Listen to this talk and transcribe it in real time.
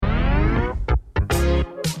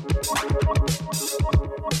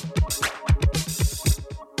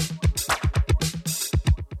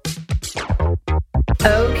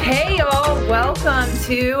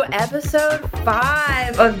to episode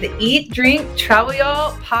 5 of the Eat, Drink, Travel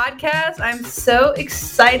Y'all podcast. I'm so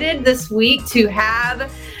excited this week to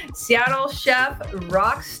have Seattle chef,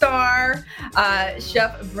 rock star,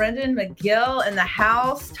 Chef Brendan McGill in the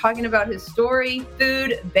house, talking about his story,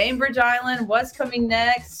 food, Bainbridge Island, what's coming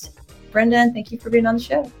next. Brendan, thank you for being on the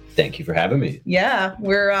show. Thank you for having me. Yeah,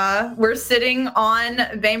 we're sitting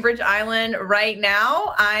on Bainbridge Island right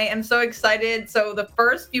now. I am so excited. So the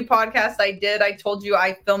first few podcasts I did, I told you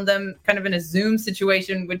I filmed them kind of in a Zoom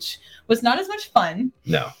situation, which was not as much fun.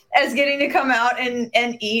 No. As getting to come out and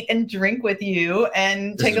eat and drink with you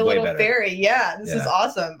and take a little ferry. Yeah, this is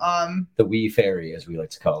awesome. The wee ferry, as we like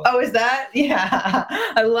to call it. Oh, is that? Yeah,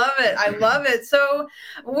 I love it. I love it. So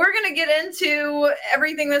we're going to get into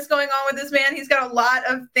everything that's going on with this man. He's got a lot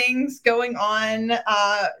of things going on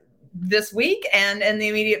this week and in the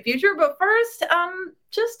immediate future. But first,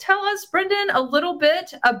 just tell us, Brendan, a little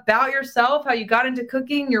bit about yourself, how you got into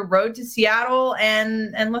cooking, your road to Seattle,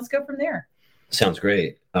 and let's go from there. Sounds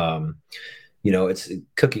great.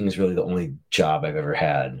 Cooking is really the only job I've ever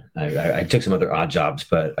had. I took some other odd jobs,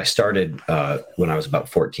 but I started when I was about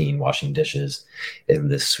 14 washing dishes in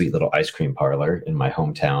this sweet little ice cream parlor in my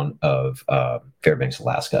hometown of Fairbanks,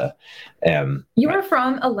 Alaska. You were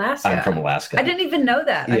from Alaska? I'm from Alaska. I didn't even know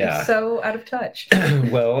that. Yeah. I'm so out of touch.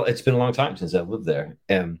 Well, it's been a long time since I've lived there.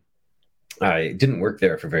 I didn't work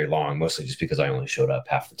there for very long, mostly just because I only showed up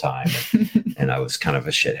half the time and I was kind of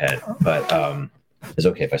a shithead. But it's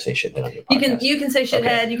okay if I say shithead on your podcast. You can say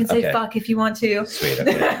shithead. Okay. You can say fuck if you want to. Sweet.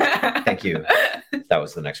 Okay. Thank you. That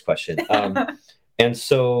was the next question. And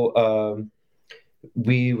so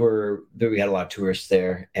we had a lot of tourists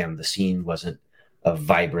there, and the scene wasn't a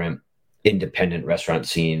vibrant, independent restaurant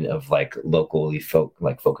scene of like locally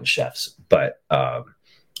focused chefs. But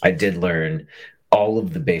I did learn all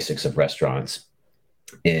of the basics of restaurants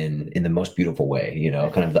in the most beautiful way,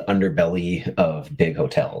 kind of the underbelly of big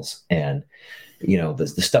hotels. And, the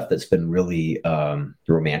stuff that's been really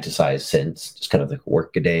romanticized since, just kind of like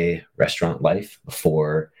workaday restaurant life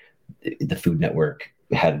before the Food Network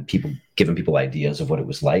had giving people ideas of what it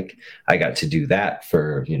was like. I got to do that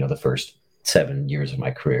for, the first 7 years of my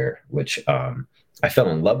career, which I fell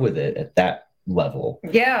in love with it at that level.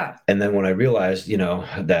 Yeah. And then when I realized,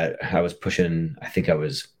 that I was pushing, I think I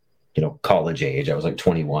was, college age, I was like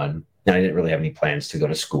 21, and I didn't really have any plans to go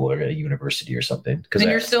to school or a university or something. And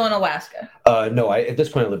you're still in Alaska? No, at this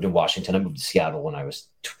point I lived in Washington. I moved to Seattle when I was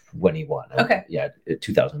 21. Okay.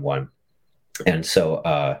 2001. And so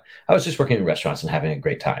I was just working in restaurants and having a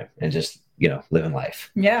great time and just, living life.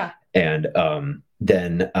 Yeah. And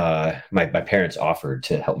then my parents offered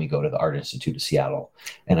to help me go to the Art Institute of Seattle.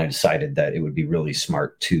 And I decided that it would be really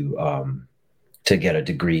smart to get a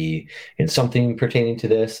degree in something pertaining to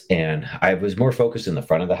this. And I was more focused in the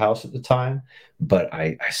front of the house at the time, but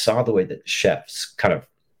I saw the way that chefs kind of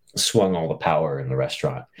swung all the power in the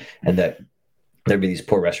restaurant, and that there'd be these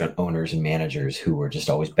poor restaurant owners and managers who were just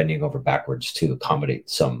always bending over backwards to accommodate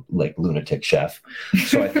some like lunatic chef.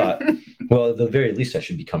 So I thought, well, at the very least, I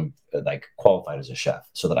should become like qualified as a chef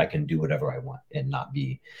so that I can do whatever I want and not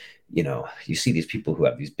be, you see these people who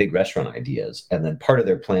have these big restaurant ideas, and then part of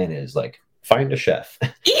their plan is like, find a chef.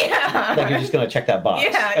 Yeah. Like you're just going to check that box.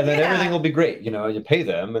 Yeah. And then everything will be great. You pay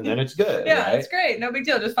them and then it's good. Yeah, right? It's great. No big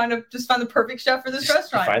deal. Just find the perfect chef for this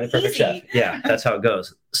restaurant. Find the perfect chef. Yeah, that's how it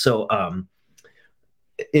goes. So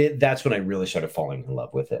that's when I really started falling in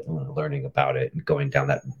love with it and learning about it and going down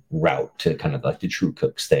that route to kind of like the true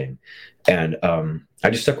cooks thing. And I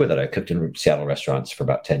just stuck with it. I cooked in Seattle restaurants for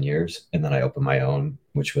about 10 years. And then I opened my own,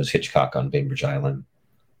 which was Hitchcock on Bainbridge Island.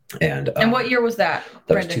 And what year was that?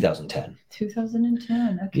 That was 2010.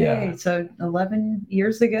 2010. Okay. Yeah. So 11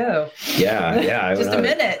 years ago. Yeah. Just a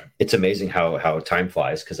minute. It's amazing how time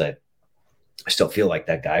flies, because I still feel like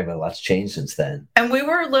that guy, but a lot's changed since then. And we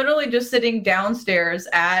were literally just sitting downstairs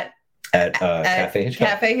at Cafe Hitchcock.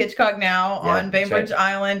 Cafe Hitchcock now on Bainbridge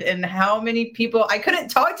Island, and how many people, I couldn't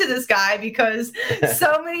talk to this guy because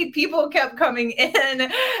so many people kept coming in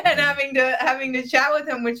and having to chat with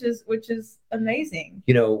him, which is amazing.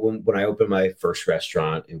 When I opened my first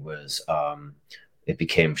restaurant, it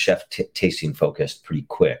became chef tasting focused pretty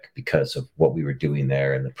quick because of what we were doing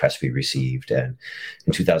there and the press we received. And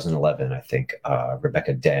in 2011, I think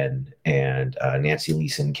Rebecca Den and Nancy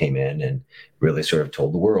Leeson came in and really sort of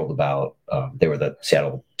told the world about, they were the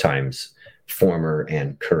Seattle Times former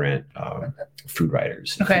and current food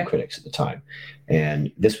writers and food critics at the time.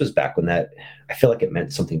 And this was back when I feel like it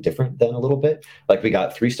meant something different then a little bit. Like we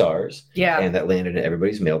got 3 stars, and that landed in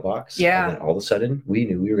everybody's mailbox. And then all of a sudden we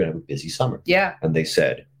knew we were going to have a busy summer. And they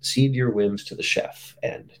said, cede your whims to the chef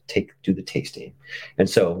and do the tasting. And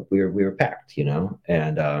so we were packed,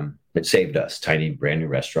 and it saved us. Tiny, brand new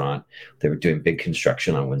restaurant. They were doing big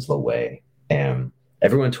construction on Winslow Way. And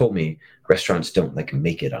everyone told me restaurants don't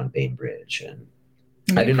make it on Bainbridge. And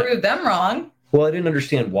I didn't prove them wrong. Well, I didn't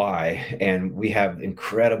understand why. And we have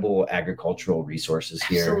incredible agricultural resources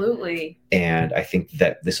here. Absolutely. And I think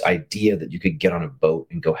that this idea that you could get on a boat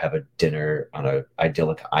and go have a dinner on an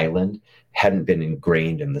idyllic island hadn't been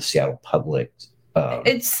ingrained in the Seattle public.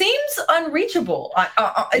 It seems unreachable.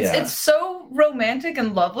 It's so romantic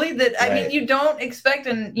and lovely that, I mean, you don't expect,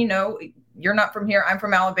 and you're not from here. I'm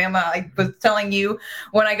from Alabama. I was telling you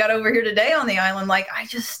when I got over here today on the island, I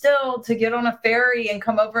just still to get on a ferry and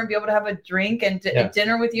come over and be able to have a drink and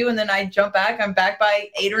dinner with you. And then I jump back. I'm back by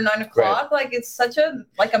 8 or 9 o'clock. Right. It's such a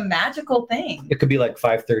magical thing. It could be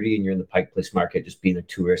 5:30 and you're in the Pike Place Market, just being a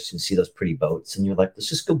tourist and see those pretty boats. And you're like, let's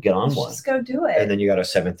just go get on one. Let's go do it. And then you got a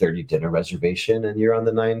 7:30 dinner reservation and you're on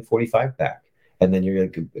the 9:45 back. And then you're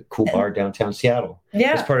a cool bar downtown Seattle.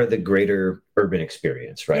 Yeah. It's part of the greater urban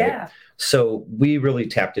experience, right? Yeah. So we really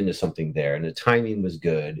tapped into something there, and the timing was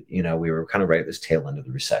good. We were kind of right at this tail end of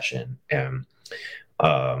the recession. And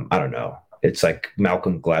I don't know. It's like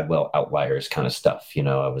Malcolm Gladwell outliers kind of stuff.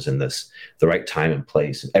 I was in the right time and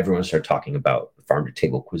place, and everyone started talking about farm to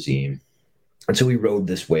table cuisine. And so we rode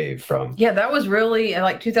this wave from. Yeah, that was really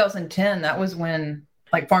 2010. That was when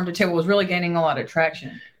farm to table was really gaining a lot of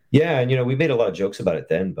traction. Yeah, and we made a lot of jokes about it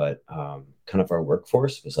then, but kind of our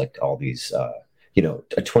workforce was all these, a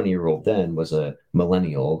 20-year-old then was a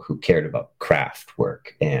millennial who cared about craft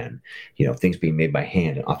work and, things being made by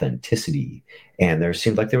hand and authenticity. And there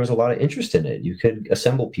seemed like there was a lot of interest in it. You could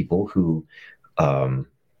assemble people who,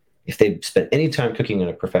 if they spent any time cooking in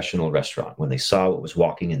a professional restaurant, when they saw what was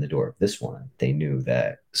walking in the door of this one, they knew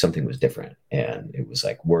that something was different, and it was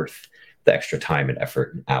worth the extra time and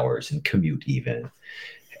effort and hours and commute even.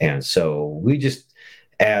 And so we just,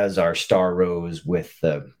 as our star rose with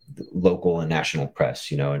the local and national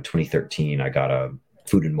press, in 2013, I got a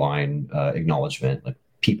Food and Wine acknowledgement,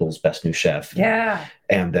 People's Best New Chef. Yeah.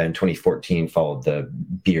 And then 2014 followed the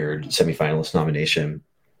Beard semifinalist nomination,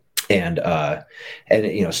 and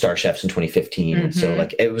Star Chefs in 2015. Mm-hmm. And so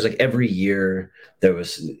it was every year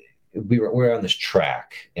we were on this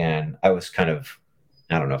track, and I was kind of,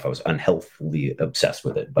 I don't know if I was unhealthily obsessed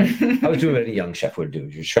with it, but I was doing what any young chef would do.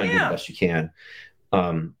 You're trying to do the best you can.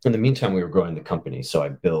 In the meantime, we were growing the company. So I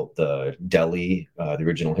built the deli, the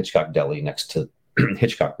original Hitchcock Deli next to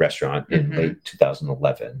Hitchcock Restaurant in late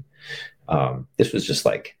 2011. This was just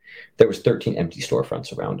there was 13 empty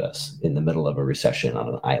storefronts around us in the middle of a recession on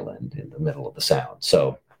an island in the middle of the Sound.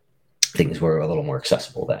 So things were a little more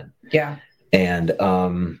accessible then. Yeah. And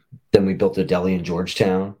then we built a deli in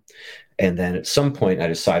Georgetown. And then at some point, I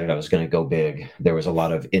decided I was going to go big. There was a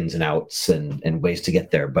lot of ins and outs and ways to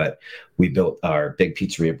get there. But we built our big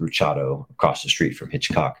pizzeria, Bruciato, across the street from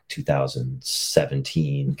Hitchcock,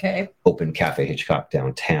 2017. Okay. Open Cafe Hitchcock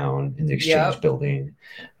downtown in the Exchange building.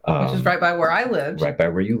 Which is right by where I lived. Right by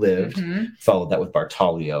where you lived. Mm-hmm. Followed that with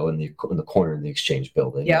Bartolio in the corner of the Exchange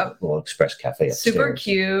building. Yep. Little express cafe upstairs. Super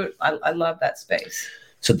cute. I love that space.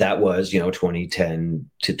 So that was, 2010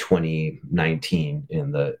 to 2019,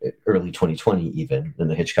 in the early 2020, even in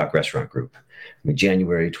the Hitchcock Restaurant Group.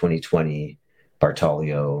 January 2020,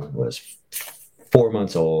 Bartolio was 4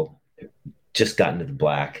 months old, just got into the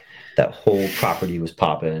black. That whole property was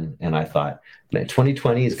popping. And I thought, man,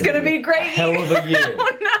 2020 is going to be a great hell of a year.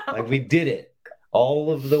 Oh, no. We did it.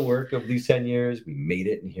 All of the work of these 10 years, we made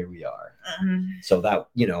it, and here we are. So that,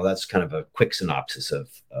 that's kind of a quick synopsis of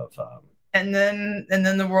and then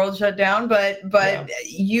the world shut down, but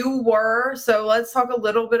you were, so let's talk a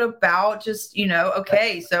little bit about just,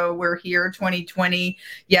 okay, so we're here 2020.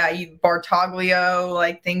 Yeah. You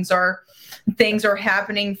Bartoglio, things are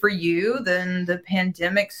happening for you. Then the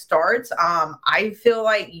pandemic starts. I feel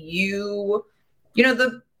like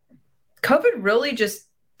the COVID really just,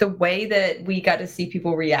 the way that we got to see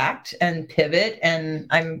people react and pivot, and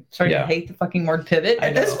I'm starting to hate the fucking word pivot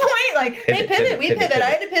at this point. Pivot. We pivot. I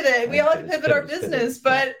had to pivot. We all had to pivot our business,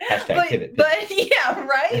 but yeah,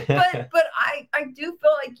 right. but I do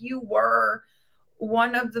feel like you were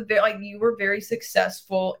one of the you were very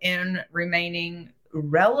successful in remaining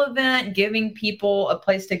relevant, giving people a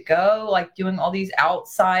place to go, doing all these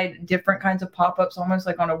outside different kinds of pop-ups, almost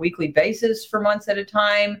on a weekly basis for months at a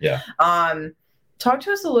time. Yeah. talk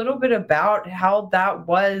to us a little bit about how that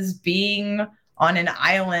was being on an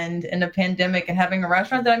island in a pandemic and having a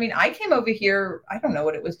restaurant that, I mean, I came over here, I don't know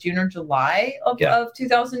what it was, June or July of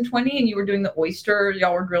 2020, and you were doing the oyster,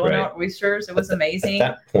 y'all were grilling out oysters. It was amazing.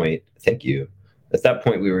 At that point, thank you. At that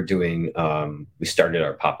point, we were doing, we started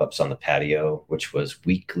our pop-ups on the patio, which was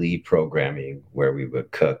weekly programming where we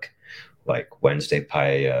would cook like Wednesday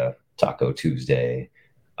paella, Taco Tuesday,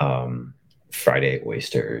 Friday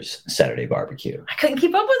oysters, Saturday barbecue. I couldn't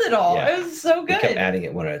keep up with it all. It was so good. We kept adding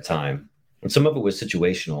it one at a time. And some of it was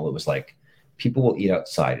situational. It was like, people will eat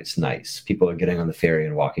outside. It's nice. People are getting on the ferry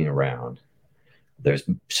and walking around. There's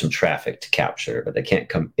some traffic to capture, but they can't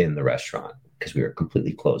come in the restaurant because we were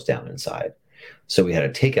completely closed down inside. So we had a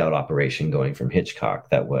takeout operation going from Hitchcock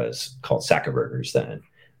that was called Sacker Burgers then,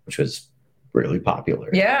 which was really popular.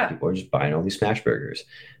 Yeah. People were just buying all these smash burgers.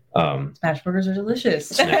 Smash burgers are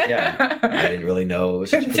delicious. Yeah, I didn't really know it was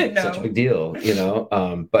such a big deal, you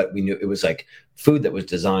know. But we knew it was like food that was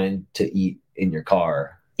designed to eat in your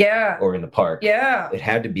car, or in the park. Yeah, it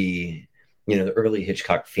had to be, you know, the early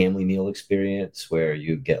Hitchcock family meal experience where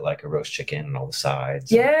you get like a roast chicken and all the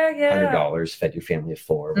sides. $100 fed your family of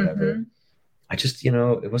 4 or whatever. Mm-hmm. I just, you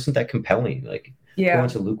know, it wasn't that compelling. Like, go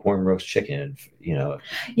into lukewarm roast chicken, you know.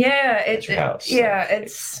 At your house.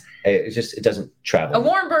 It doesn't travel. A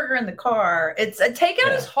warm burger in the car. It's a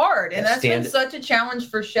takeout is hard. And that's been such a challenge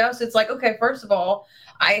for chefs. It's like, okay, first of all,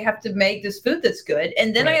 I have to make this food that's good.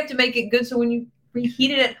 And then I have to make it good so when you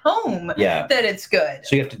reheat it at home, that it's good.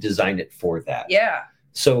 So you have to design it for that. Yeah.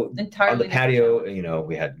 So on the patio, you know,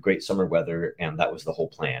 we had great summer weather, and that was the whole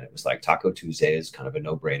plan. It was like Taco Tuesday is kind of a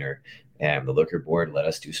no-brainer. And the liquor board let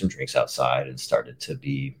us do some drinks outside and started to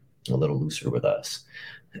be a little looser with us.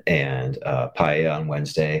 And paella on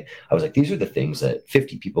Wednesday. I was like, these are the things that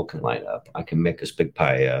 50 people can line up. I can make this big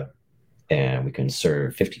paella and we can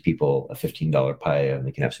serve 50 people a $15 paella and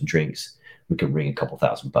they can have some drinks. We can bring a couple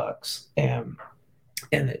 $1,000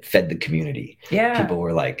 and it fed the community. Yeah. People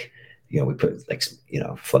were like, you know, we put like, you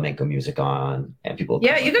know, flamenco music on and people.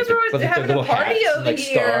 Yeah, you guys were having a party over like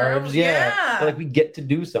here. Scarves. Yeah. Like we get to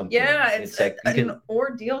do something. Yeah, it's like an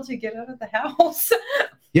ordeal to get out of the house.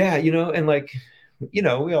 Yeah, you know, and like, you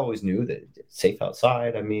know, we always knew that it's safe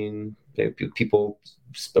outside. I mean, people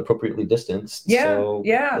appropriately distanced. So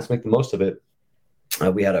let's make the most of it.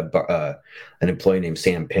 We had an employee named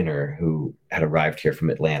Sam Pinner who had arrived here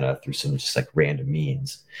from Atlanta through some just like random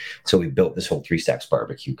means. So we built this whole 3 Stacks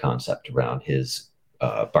barbecue concept around his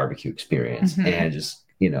barbecue experience and just,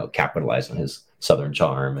 you know, capitalized on his Southern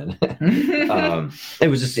charm. And it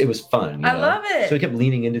was fun. I love it. So we kept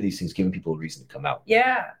leaning into these things, giving people a reason to come out.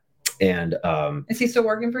 Yeah. And is he still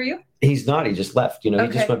working for you? He's not. He just left. You know,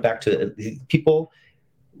 he just went back to people.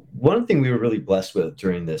 One thing we were really blessed with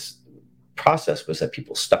during this process was that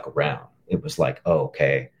people stuck around. It was like, oh,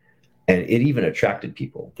 okay. And it even attracted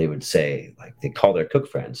people. They would say, like, they call their cook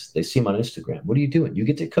friends. They see them on Instagram. What are you doing? You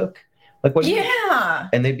get to cook? Like, what? Yeah.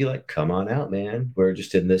 And they'd be like, come on out, man. We're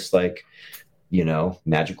just in this, like, you know,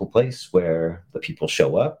 magical place where the people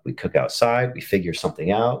show up. We cook outside. We figure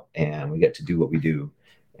something out. And we get to do what we do.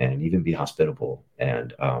 And even be hospitable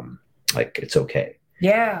and like it's okay.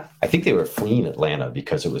 Yeah. I think they were fleeing Atlanta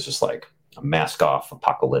because it was just like a mask off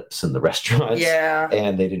apocalypse in the restaurants. Yeah.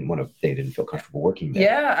 And they didn't feel comfortable working there.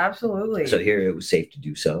 Yeah, absolutely. So here it was safe to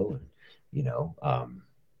do so. And, you know,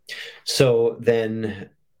 so then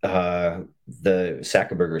the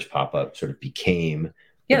Sacker Burgers pop-up sort of became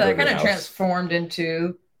that kind of transformed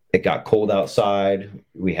into. It got cold outside.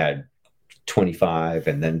 We had 25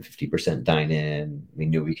 and then 50% dine in. We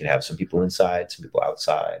knew we could have some people inside, some people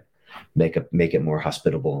outside, make it more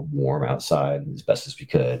hospitable and warm outside as best as we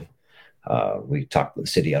could. We talked the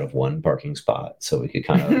city out of one parking spot so we could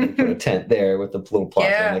kind of put a tent there with the little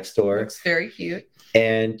plaza next door. Looks very cute.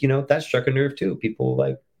 And, you know, that struck a nerve too. People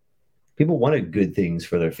wanted good things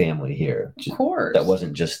for their family here. Of course. That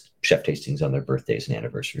wasn't just chef tastings on their birthdays and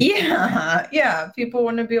anniversaries. Yeah. Yeah. People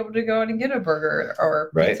want to be able to go out and get a burger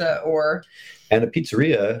or pizza or. And a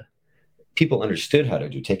pizzeria, people understood how to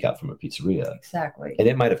do takeout from a pizzeria. Exactly. And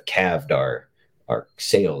it might have calved our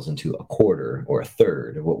sales into a quarter or a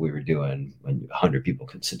third of what we were doing when 100 people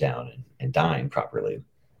could sit down and dine properly.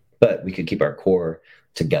 But we could keep our core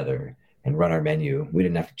together and run our menu. We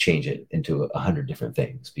didn't have to change it into 100 different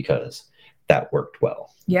things because that worked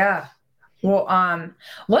well. Yeah. Well,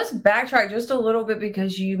 let's backtrack just a little bit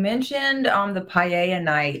because you mentioned the paella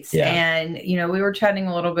nights and, you know, we were chatting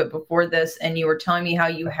a little bit before this and you were telling me how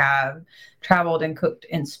you have traveled and cooked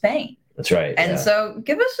in Spain. That's right. And so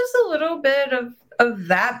give us just a little bit of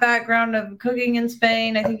that background of cooking in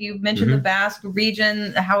Spain. I think you mentioned the Basque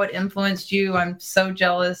region, how it influenced you. I'm so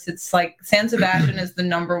jealous. It's like San Sebastian is the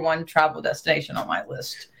 #1 travel destination on my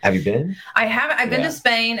list. Have you been? I haven't. I've been to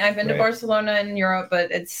Spain. I've been to Barcelona in Europe,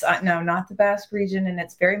 but it's no, not the Basque region, and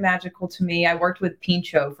it's very magical to me. I worked with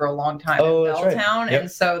Pincho for a long time in Belltown, and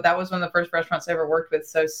so that was one of the first restaurants I ever worked with.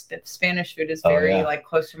 So Spanish food is very like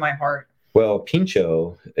close to my heart. Well,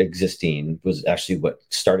 Pincho existing was actually what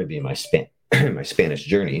started me in my Spanish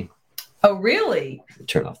journey. Oh, really?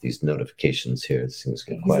 Turn off these notifications here. This thing's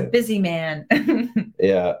getting quiet. He's a busy man.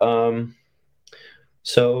 Yeah.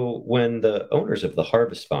 So when the owners of the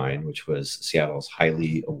Harvest Vine, which was Seattle's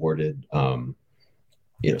highly awarded,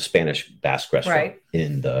 Spanish Basque restaurant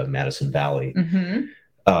in the Madison Valley,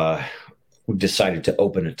 decided to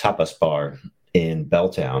open a tapas bar in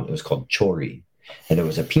Belltown. It was called Chori. And it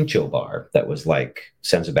was a pincho bar that was like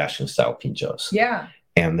San Sebastian style pinchos. Yeah.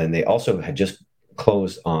 And then they also had just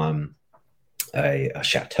closed on a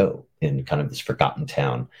chateau in kind of this forgotten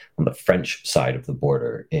town on the French side of the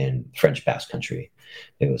border in French Basque Country.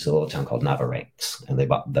 It was a little town called Navarrenx, and they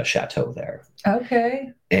bought the chateau there.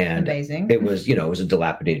 Okay. And amazing. It was, it was a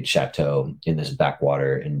dilapidated chateau in this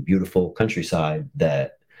backwater and beautiful countryside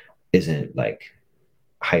that isn't like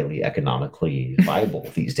highly economically viable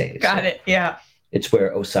these days. Got it. Yeah. It's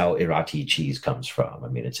where Osao Irati cheese comes from. I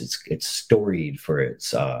mean, it's storied for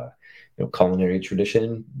its culinary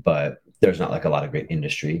tradition, but there's not like a lot of great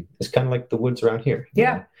industry. It's kind of like the woods around here.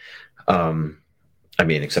 Yeah. I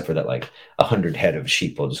mean, except for that, like 100 head of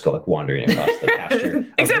sheep will just go like wandering across the pasture.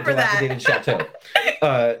 Except for that.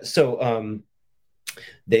 Chateau. So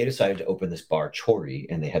they decided to open this bar, Chori,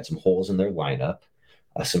 and they had some holes in their lineup.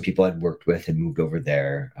 Some people I'd worked with had moved over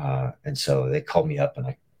there, and so they called me up, and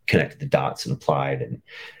I connected the dots and applied. And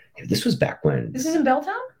this was back when. This is in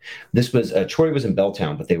Belltown? This was Chori was in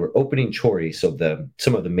Belltown, but they were opening Chori, so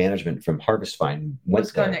some of the management from Harvest Vine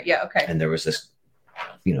went there. Yeah, okay. And there was this,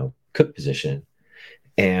 cook position,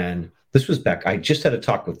 and this was back. I just had a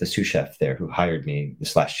talk with the sous chef there who hired me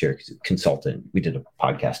this last year, consultant. We did a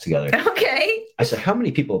podcast together. Okay. I said, "How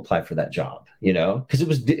many people applied for that job?" Because it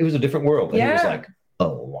was a different world, and he was like, "A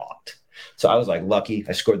lot." So I was like lucky.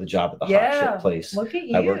 I scored the job at the hot chip place. Look at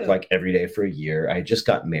you. I worked like every day for a year. I just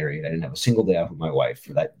got married. I didn't have a single day off with my wife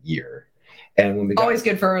for that year. And when we got, always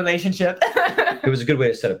good for a relationship. It was a good way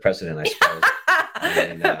to set a precedent, I suppose.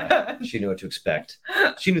 And she knew what to expect.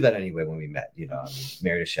 She knew that anyway when we met.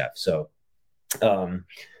 Married a chef. So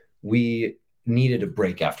we needed a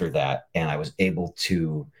break after that, and I was able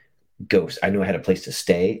to go. I knew I had a place to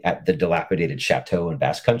stay at the dilapidated chateau in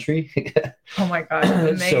Basque Country. Oh my gosh,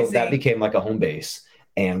 amazing! So that became like a home base,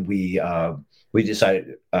 and we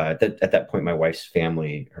decided that at that point my wife's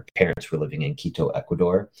family, her parents were living in Quito,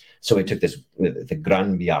 Ecuador. So we took the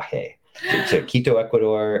gran viaje to Quito,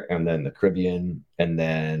 Ecuador, and then the Caribbean, and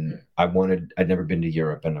then I'd never been to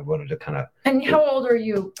Europe, and I wanted to kind of. And how old are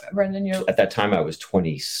you, Brendan? At that time, I was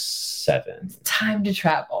 27. Time to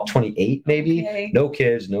travel. 28, maybe. Okay. No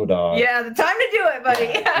kids, no dog. Yeah, the time to do it,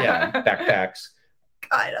 buddy. Yeah, backpacks.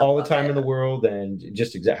 God, all the time in the world, and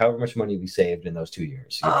just however much money we saved in those 2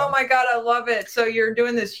 years. Oh my God, I love it. So you're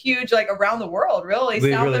doing this huge, like around the world, really.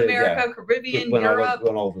 South America, Caribbean, Europe.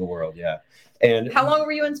 Went all over the world, yeah. And how long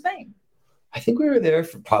were you in Spain? I think we were there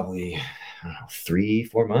for probably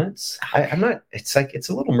 3-4 months. I'm not. It's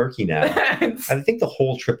a little murky now. I think the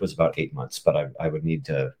whole trip was about 8 months, but I would need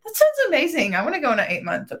to. That sounds amazing. I want to go on an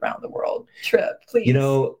 8-month around the world trip, please.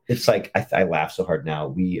 It's like I laugh so hard now.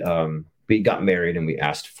 We got married, and we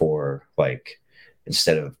asked for, like,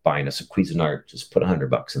 instead of buying us a Cuisinart, just put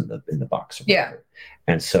 $100 in the box. Yeah.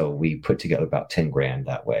 And so we put together about 10 grand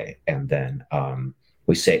that way, and then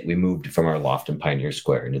we moved from our loft in Pioneer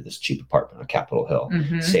Square into this cheap apartment on Capitol Hill.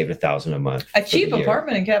 Mm-hmm. Saved $1,000 a month. A cheap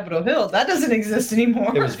apartment in Capitol Hill? That doesn't exist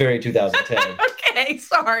anymore. It was very 2010. Okay,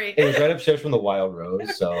 sorry. It was right upstairs from the Wild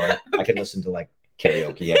Rose, so I could listen to like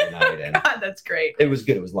karaoke every night. And God, that's great. It was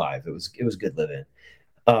good. It was live. It was good living.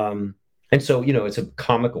 And so, it's a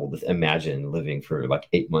comical to imagine living for like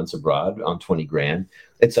 8 months abroad on 20 grand.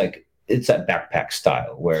 It's that backpack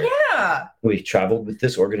style where we traveled with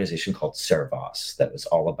this organization called Servas that was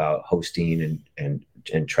all about hosting and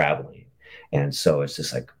traveling. And so it's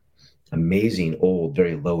this like amazing old,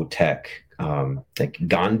 very low tech, like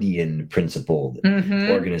Gandhian principled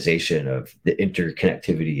organization of the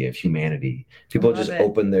interconnectivity of humanity. People just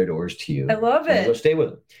open their doors to you. I love it. Go stay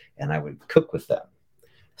with them. And I would cook with them.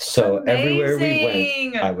 So everywhere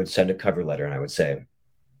we went, I would send a cover letter, and I would say,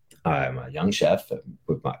 I'm a young chef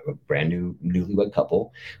with a brand new newlywed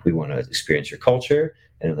couple. We want to experience your culture,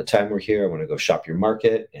 And at the time we're here, I want to go shop your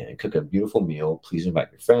market and cook a beautiful meal. Please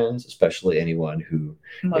invite your friends, especially anyone who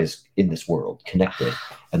is in this world connected.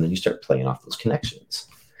 And then you start playing off those connections.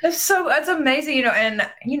 That's amazing, and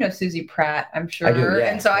Susie Pratt, I'm sure. I do,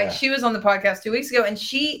 yeah, and so she was on the podcast 2 weeks ago, and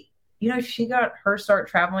she got her start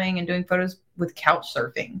traveling and doing photos with couch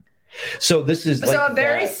surfing. So this is a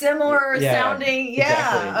very similar sounding,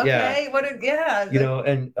 exactly,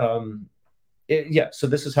 so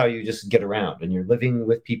this is how you just get around, and you're living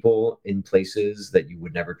with people in places that you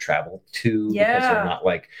would never travel to because they're not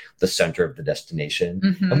like the center of the destination.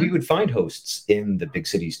 Mm-hmm. And we would find hosts in the big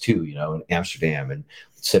cities too, in Amsterdam and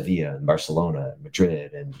Sevilla and Barcelona, and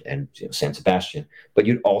Madrid and San Sebastian. But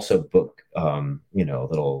you'd also book,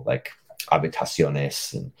 little like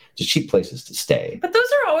habitaciones and just cheap places to stay. But those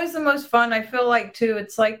are always the most fun. I feel like too.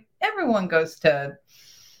 It's like everyone goes to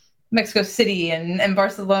Mexico City and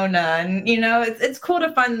Barcelona, and it's cool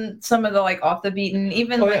to find some of the like off the beaten,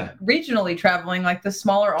 even regionally traveling, like the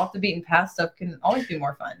smaller off the beaten path stuff can always be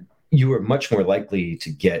more fun. You are much more likely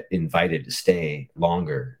to get invited to stay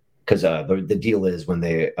longer because the deal is when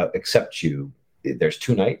they accept you, there's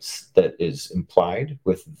 2 nights that is implied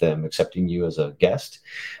with them accepting you as a guest,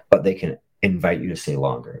 but they can invite you to stay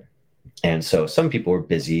longer. And so some people were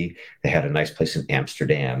busy. They had a nice place in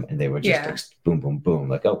Amsterdam, and they would just like, boom, boom, boom,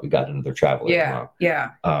 like, oh, we got another traveler tomorrow.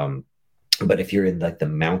 Yeah. But if you're in like the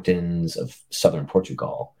mountains of southern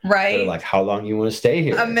Portugal, right? They're like, how long you want to stay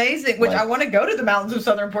here? Amazing. Which I want to go to the mountains of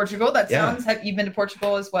southern Portugal. That sounds. Have you been to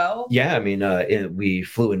Portugal as well? Yeah, I mean, we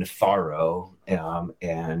flew into Faro,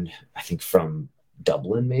 and I think from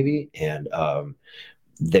Dublin maybe, and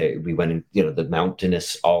we went in, the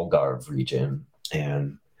mountainous Algarve region,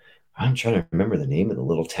 and I'm trying to remember the name of the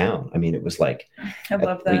little town. I mean, it was like, I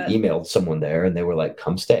love that. We emailed someone there and they were like,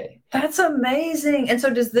 come stay. That's amazing. And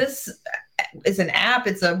so it's an app,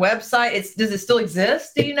 it's a website. Does it still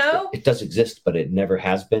exist? Do you know? It does exist, but it never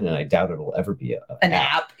has been. And I doubt it'll ever be an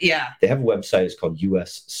app. Yeah. They have a website. It's called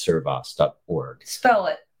usservas.org. Spell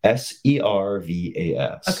it.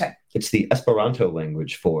 Servas. Okay. It's the Esperanto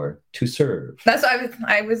language for to serve. That's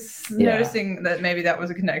I was noticing that maybe that was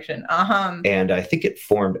a connection. And I think it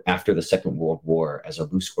formed after the Second World War as a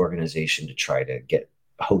loose organization to try to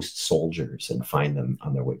host soldiers and find them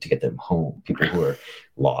on their way to get them home. People who are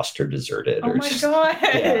lost or deserted. Oh my God.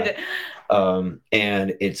 Yeah.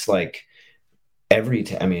 And it's like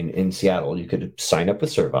in Seattle, you could sign up with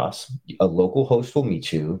Servas. A local host will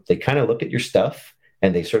meet you. They kind of look at your stuff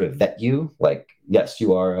and they sort of vet you. Like, yes,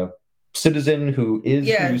 you are a citizen who is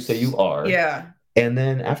who you say you are. Yeah. And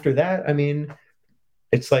then after that,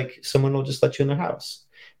 it's like someone will just let you in their house.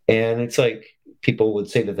 And it's like people would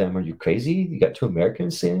say to them, are you crazy? You got 2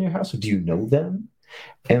 Americans staying in your house? Do you know them?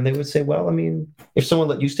 And they would say, well, if someone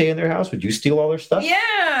let you stay in their house, would you steal all their stuff?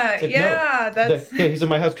 Yeah. No. He's in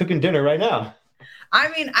my house cooking dinner right now.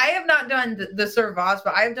 I have not done the Servas,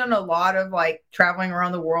 but I've done a lot of like traveling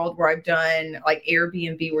around the world where I've done like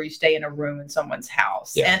Airbnb where you stay in a room in someone's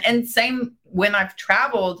house. Yeah. And same when I've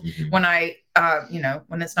traveled, when I,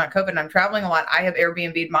 when it's not COVID and I'm traveling a lot, I have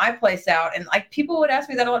Airbnb'd my place out. And like people would ask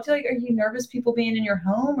me that a lot too, like, are you nervous people being in your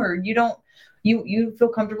home or you feel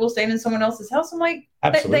comfortable staying in someone else's house? I'm like,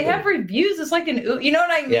 they have reviews. It's like you know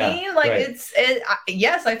what I mean? Yeah, like right.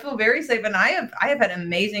 Yes, I feel very safe. And I have had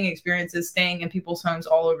amazing experiences staying in people's homes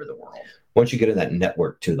all over the world. Once you get in that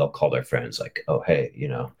network too, they'll call their friends like, oh, hey,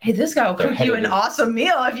 hey, this guy will cook you an awesome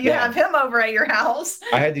meal if you have him over at your house.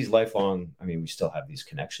 I had these lifelong, we still have these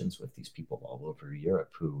connections with these people all over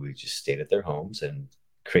Europe who we just stayed at their homes and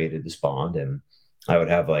created this bond. And I would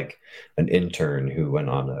have like an intern who went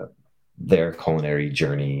on their culinary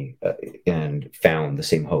journey and found the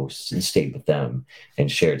same hosts and stayed with them and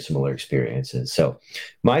shared similar experiences. So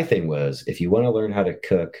my thing was, if you want to learn how to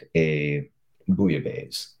cook a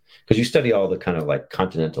bouillabaisse, because you study all the kind of like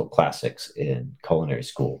continental classics in culinary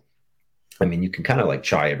school. You can kind of like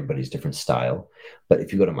try everybody's different style, but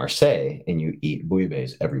if you go to Marseille and you eat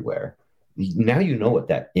bouillabaisse everywhere, now you know what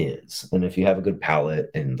that is. And if you have a good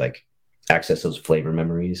palate and like access those flavor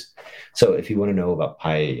memories. So if you want to know about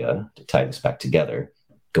paella, to tie this back together,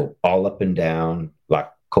 go all up and down La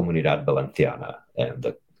Comunidad Valenciana and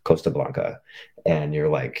the Costa Blanca. And you're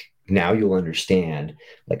like, now you'll understand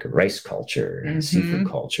like rice culture and seafood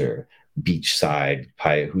culture, beachside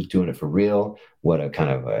paella, who's doing it for real, what a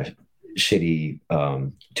kind of a shitty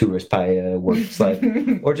tourist paella works like,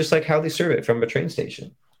 or just like how they serve it from a train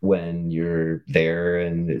station when you're there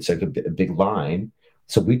and it's like a big line.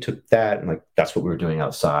 So we took that and like that's what we were doing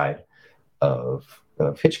outside of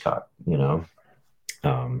Hitchcock,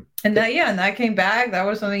 And that came back. That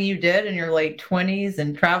was something you did in your late 20s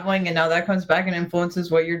and traveling. And now that comes back and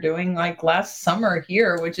influences what you're doing like last summer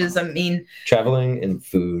here, which is, traveling and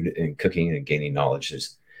food and cooking and gaining knowledge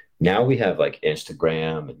is now we have like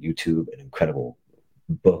Instagram and YouTube and incredible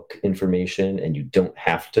book information, and you don't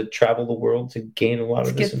have to travel the world to gain a lot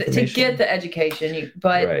of this information. To get the education,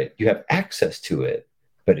 right. You have access to it,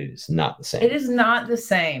 but it is not the same. It is not the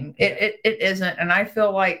same. It isn't. And I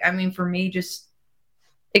feel like, for me, just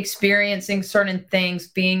experiencing certain things,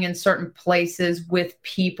 being in certain places with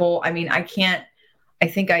people. I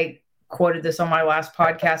think I quoted this on my last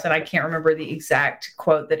podcast, and I can't remember the exact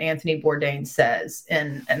quote that Anthony Bourdain says,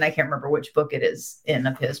 and I can't remember which book it is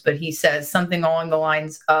of his, but he says something along the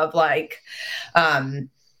lines of like,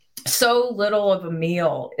 so little of a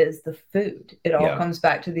meal is the food. It all comes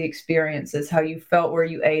back to the experiences, how you felt, where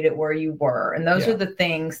you ate it, where you were. And those are the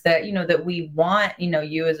things that, that we want,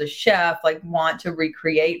 you as a chef, like want to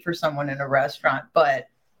recreate for someone in a restaurant. But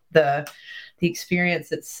the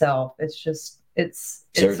experience itself, it's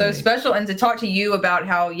so special. And to talk to you about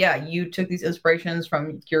how, you took these inspirations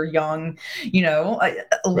from your young,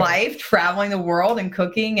 life, traveling the world and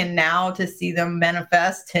cooking, and now to see them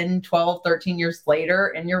manifest 10, 12, 13 years later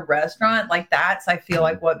in your restaurant, like that's, I feel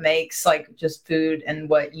like what makes like just food and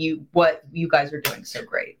what you guys are doing so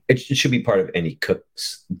great. It should be part of any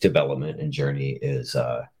cook's development and journey is,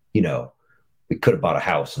 we could have bought a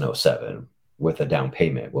house in 2007 with a down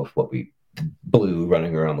payment with what we blew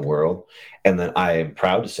running around the world. And then I am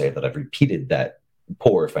proud to say that I've repeated that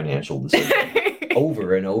poor financial decision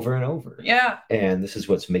over and over and over. Yeah. And this is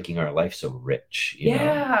what's making our life so rich.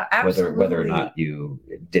 Absolutely. Whether or not you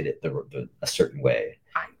did it a certain way.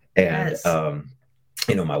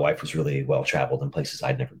 My wife was really well traveled in places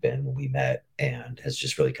I'd never been when we met, and has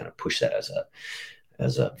just really kind of pushed that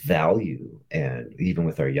as a value. And even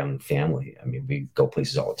with our young family, we go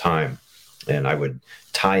places all the time. And I would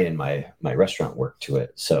tie in my restaurant work to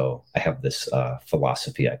it. So I have this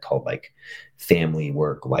philosophy I call like family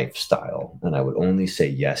work lifestyle. And I would only say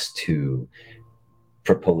yes to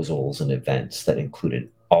proposals and events that included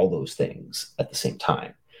all those things at the same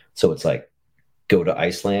time. So it's like, go to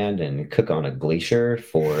Iceland and cook on a glacier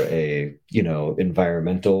for a,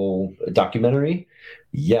 environmental documentary.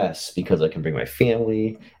 Yes, because I can bring my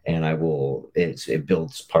family, and it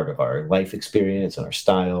builds part of our life experience and our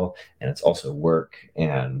style, and it's also work,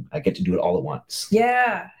 and I get to do it all at once.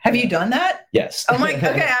 Yeah. Have you done that? Yes. I'm like,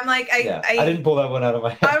 okay. I'm like, I didn't pull that one out of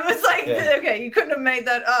my head. I was like, okay, you couldn't have made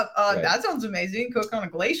that up. Right. That sounds amazing. Cook on a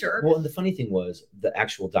glacier. Well, and the funny thing was the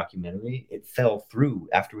actual documentary, it fell through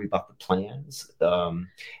after we bought the plans.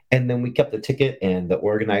 And then we kept the ticket, and the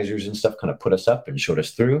organizers and stuff kind of put us up and showed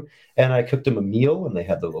us through. And I cooked them a meal, and they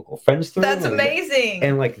had their local friends through. That's amazing.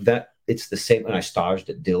 And like that, it's the same. And I staged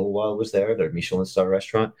at Dill while I was there, their Michelin star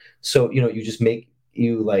restaurant. So, you just I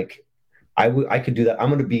could do that. I'm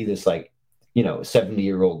going to be this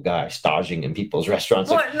 70-year-old guy staging in people's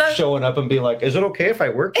restaurants, showing up and be like, is it okay if I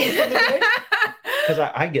work? Because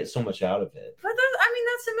I get so much out of it. But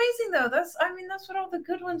that's amazing though. That's what all the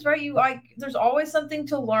good ones, right? There's always something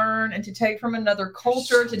to learn and to take from another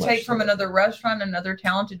culture, to take from another restaurant, another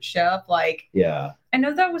talented chef. I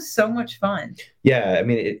know that was so much fun. Yeah.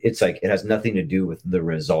 It's like, it has nothing to do with the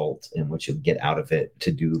result and what you get out of it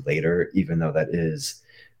to do later, even though that is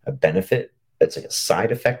a benefit. It's like a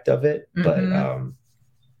side effect of it. Mm-hmm.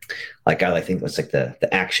 But I think that's like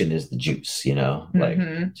the action is the juice,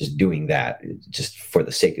 just doing that just for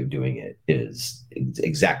the sake of doing it is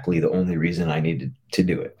exactly the only reason I needed to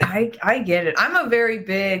do it. I get it. I'm a very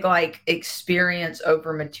big experience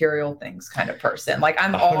over material things kind of person.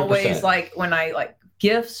 I'm 100%. Always when I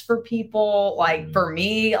gifts for people, for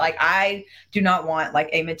me, I do not want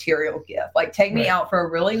a material gift. Take me out for a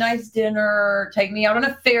really nice dinner, take me out on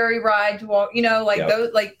a ferry ride to walk,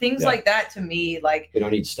 those things like that to me, we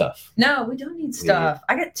don't need stuff. No, we don't need stuff.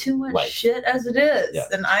 I got too much shit as it is. Yeah.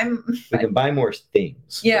 And we can buy more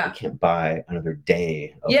things. Yeah. But we can't buy another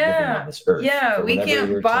day of living on this earth. Yeah. We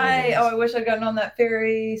can't buy, I wish I'd gotten on that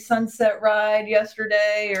ferry sunset ride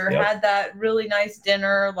yesterday or had that really nice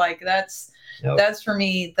dinner. That's for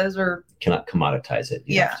me. Those are cannot commoditize it.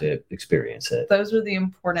 You have to experience it. Those are the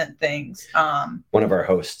important things. One of our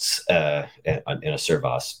hosts in a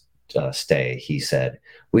Servas stay, he said,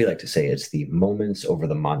 we like to say it's the moments over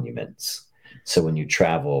the monuments. So when you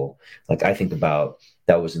travel, I think about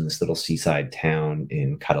that was in this little seaside town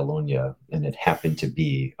in Catalonia, and it happened to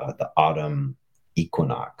be the autumn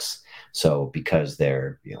equinox. So because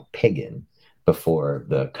they're pagan before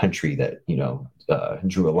the country that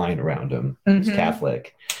drew a line around them was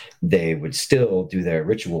Catholic, they would still do their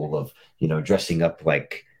ritual of dressing up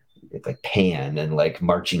like like pan and like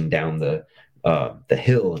marching down the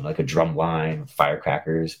hill and like a drum line with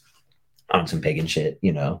firecrackers on some pagan shit,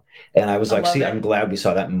 And I was like, see, I'm glad we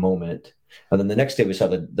saw that moment. And then the next day we saw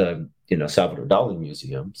the Salvador Dali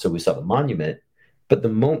Museum. So we saw the monument,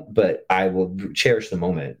 but I will cherish the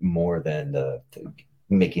moment more than the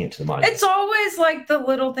making it to the monument. It's always like the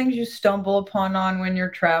little things you stumble upon when you're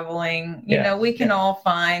traveling. We can all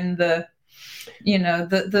find the big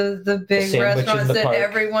restaurants that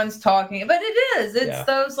everyone's talking about. But it's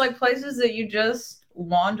those like places that you just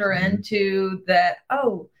wander into that,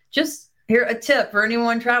 just here, a tip for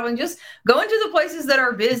anyone traveling, just go into the places that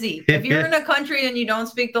are busy. If you're in a country and you don't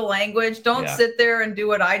speak the language, don't sit there and do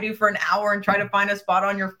what I do for an hour and try to find a spot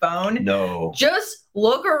on your phone. No. Just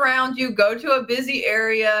look around you, go to a busy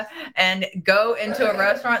area and go into a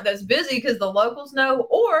restaurant that's busy because the locals know,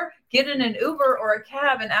 or get in an Uber or a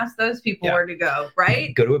cab and ask those people where to go,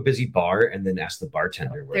 right? Go to a busy bar and then ask the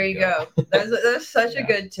bartender where to go. There you go. That's such a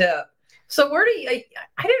good tip. So where do you,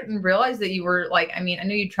 I didn't realize that you were I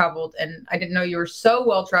knew you traveled, and I didn't know you were so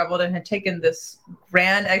well traveled and had taken this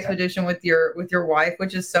grand expedition with your wife,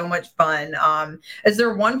 which is so much fun. Is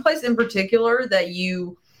there one place in particular that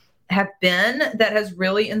you have been that has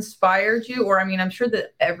really inspired you? Or, I'm sure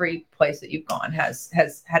that every place that you've gone has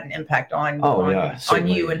had an impact on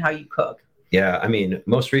you and how you cook. Yeah.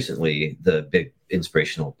 Most recently, the big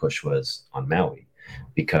inspirational push was on Maui,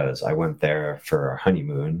 because I went there for our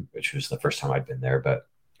honeymoon, which was the first time I'd been there, but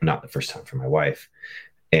not the first time for my wife.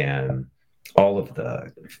 And all of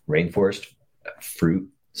the rainforest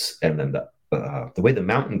fruits, and then the way the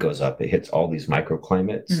mountain goes up, it hits all these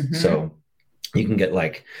microclimates. Mm-hmm. So you can get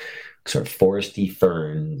like sort of foresty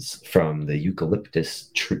ferns from the eucalyptus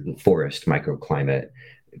forest microclimate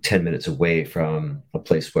 10 minutes away from a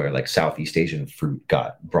place where like Southeast Asian fruit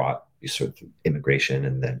got brought sort of immigration,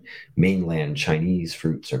 and then mainland Chinese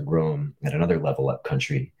fruits are grown at another level up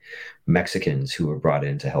country. Mexicans who were brought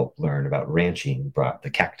in to help learn about ranching brought the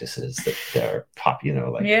cactuses that are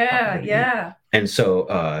popular. And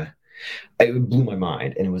so it blew my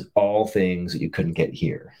mind, and it was all things that you couldn't get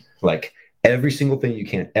here. Like every single thing you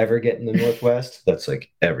can't ever get in the Northwest, that's like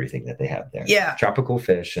everything that they have there. Yeah. Tropical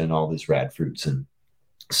fish and all these rad fruits. And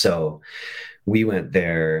so we went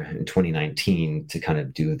there in 2019 to kind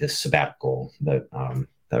of do this sabbatical that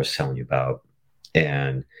I was telling you about.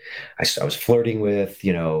 And I was flirting with,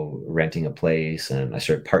 renting a place, and I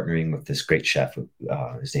started partnering with this great chef.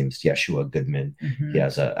 His name is Yeshua Goodman. Mm-hmm. He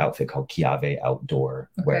has an outfit called Kiave Outdoor,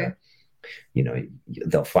 where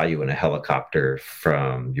they'll fly you in a helicopter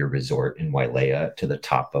from your resort in Wailea to the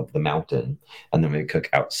top of the mountain, and then we cook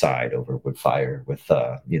outside over wood fire with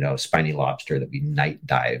spiny lobster that we night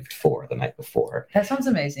dived for the night before. That sounds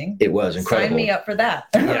amazing. It was incredible. Sign me up for that.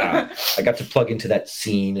 Yeah, I got to plug into that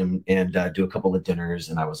scene and do a couple of dinners,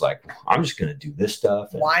 and I was like, I'm just going to do this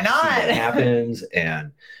stuff. And why not? See what happens.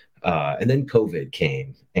 And then COVID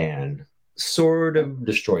came and sort of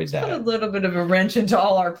destroyed that. Put a little bit of a wrench into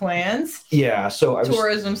all our plans. Yeah, so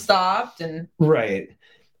tourism stopped, and right.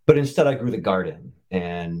 But instead, I grew the garden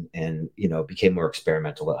and became more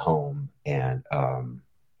experimental at home, and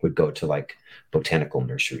would go to like botanical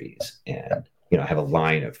nurseries and have a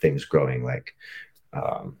line of things growing like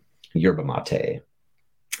yerba mate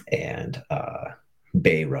and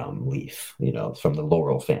bay rum leaf, from the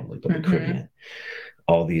laurel family, but the Caribbean.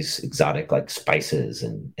 All these exotic like spices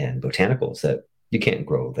and botanicals that you can't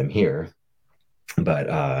grow them here. But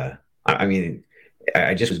I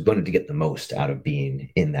just wanted to get the most out of being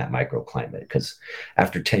in that microclimate, because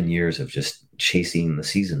after 10 years of just chasing the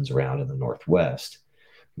seasons around in the Northwest,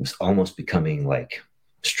 it was almost becoming like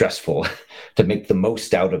stressful to make the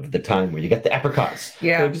most out of the time where you get the apricots.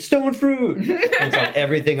 Yeah. Like stone fruit. It's on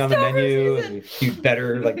everything on the menu. And you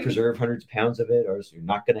better like preserve hundreds of pounds of it, or else you're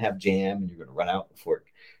not going to have jam and you're going to run out before,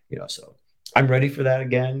 so I'm ready for that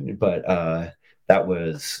again. But that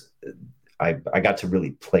was, I got to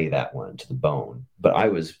really play that one to the bone. But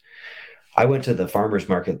I went to the farmer's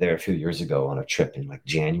market there a few years ago on a trip in like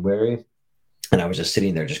January. And I was just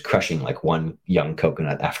sitting there, just crushing like one young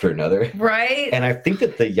coconut after another. Right. And I think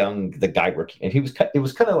that the guy working, and it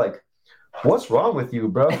was kind of like, what's wrong with you,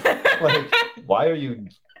 bro? Like, why are you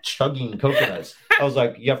chugging coconuts? I was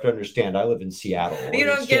like, you have to understand, I live in Seattle. You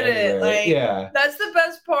don't get it. Like, yeah. That's the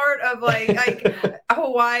best part of like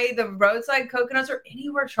Hawaii, the roadside coconuts, or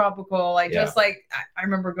anywhere tropical. Like, just like, I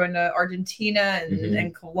remember going to Argentina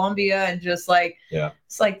and Colombia, and just like,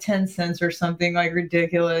 it's like 10 cents or something, like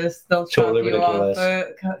ridiculous. They'll chop totally you ridiculous. Off.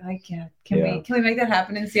 Can we make that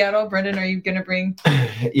happen in Seattle? Brendan, are you going to bring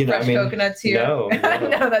fresh coconuts here? No.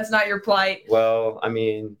 No, that's not your plight. Well,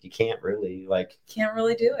 you can't really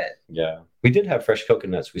do it. Yeah. We did have fresh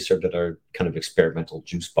coconuts. We served at our kind of experimental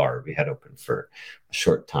juice bar we had open for a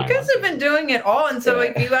short time. You guys have been doing it all, and so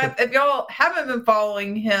Yeah. if y'all haven't been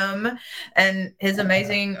following him and his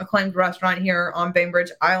amazing acclaimed restaurant here on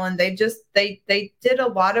Bainbridge Island, they did a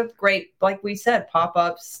lot of great, like we said,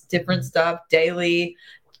 pop-ups, different stuff, daily.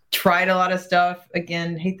 Tried a lot of stuff.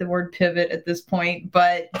 Again, hate the word pivot at this point,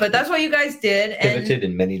 but that's what you guys did. Pivoted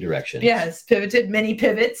in many directions. Yes, pivoted many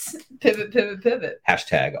pivots. Pivot.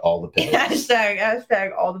 Hashtag all the pivots.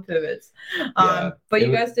 Hashtag all the pivots. But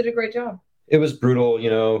you guys did a great job. It was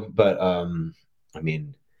brutal, but I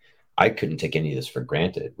mean, I couldn't take any of this for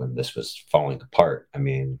granted when this was falling apart. I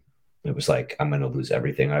mean, it was like, I'm going to lose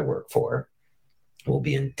everything I work for. We'll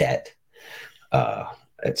be in debt.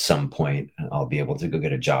 At some point, I'll be able to go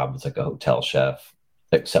get a job as like a hotel chef,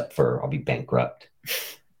 except for I'll be bankrupt.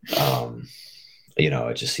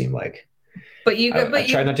 It just seemed like. But I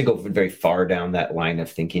try not to go very far down that line of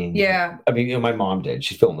thinking. Yeah. I mean, my mom did.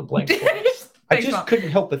 She's filling the blanks for us. I just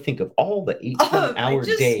couldn't help but think of all the 18-hour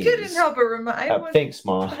days. I just couldn't help but remind. Thanks,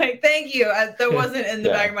 Mom. Thank you. That wasn't in the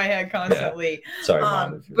back of my head constantly. Yeah. Sorry,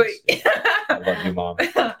 Mom. I love you, Mom.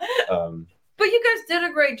 But you guys did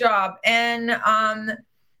a great job, and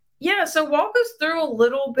so walk us through a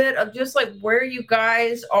little bit of just like where you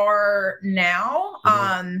guys are now.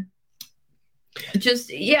 Mm-hmm. Because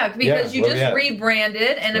you just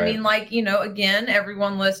rebranded, and right. I mean, like, again,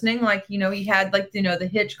 everyone listening, like, you had like, the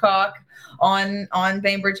Hitchcock on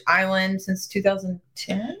Bainbridge Island since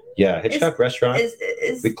 2010. Yeah, Hitchcock restaurant.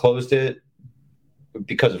 We closed it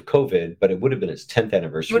because of COVID, but it would have been its 10th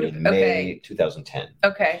anniversary in May 2010.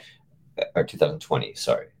 Okay. Or 2020,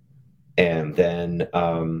 sorry. And then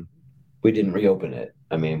we didn't reopen it.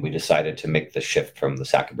 I mean, we decided to make the shift from the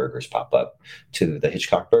Sack of Burgers pop-up to the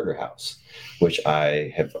Hitchcock Burger House, which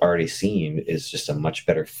I have already seen is just a much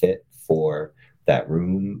better fit for that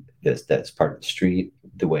room that's part of the street,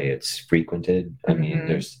 the way it's frequented. I mean,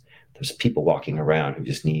 there's people walking around who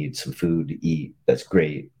just need some food to eat that's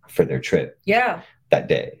great for their trip that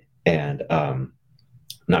day. And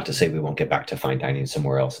not to say we won't get back to fine dining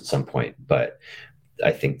somewhere else at some point, but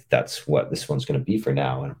I think that's what this one's going to be for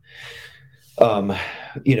now. And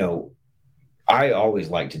I always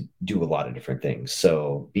like to do a lot of different things.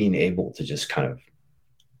 So being able to just kind of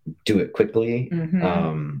do it quickly,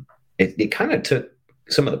 it kind of took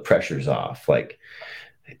some of the pressures off. Like,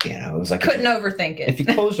 it was like, couldn't overthink it. If you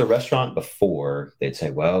closed a restaurant before, they'd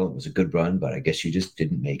say, well, it was a good run, but I guess you just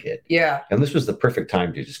didn't make it. Yeah. And this was the perfect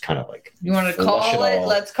time to just kind of like, you want to call it?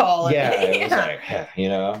 Let's call it. Yeah. It was like,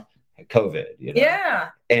 COVID, Yeah.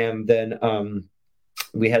 And then,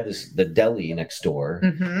 we had the deli next door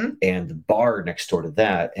and the bar next door to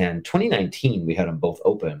that. And 2019, we had them both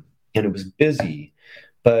open, and it was busy,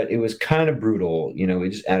 but it was kind of brutal. We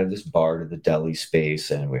just added this bar to the deli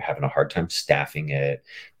space, and we were having a hard time staffing it.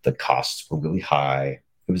 The costs were really high.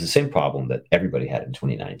 It was the same problem that everybody had in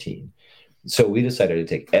 2019. So we decided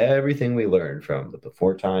to take everything we learned from the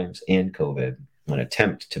before times and COVID and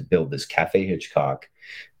attempt to build this Cafe Hitchcock.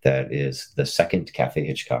 That is the second Cafe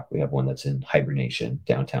Hitchcock. We have one that's in hibernation,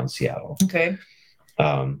 downtown Seattle. Okay.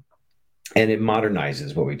 And it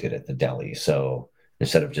modernizes what we did at the deli. So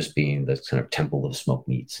instead of just being this kind of temple of smoked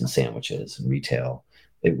meats and sandwiches and retail,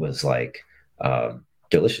 it was like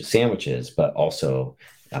delicious sandwiches, but also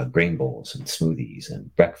grain bowls and smoothies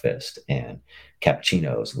and breakfast and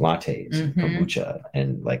cappuccinos and lattes and kombucha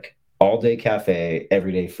and like all day cafe,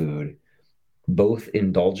 everyday food. Both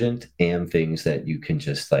indulgent and things that you can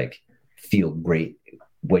just like feel great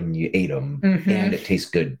when you ate them, and it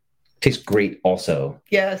tastes great also.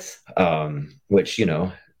 Yes. Which,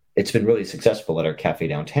 it's been really successful at our cafe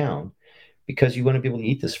downtown because you want to be able to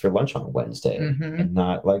eat this for lunch on a Wednesday and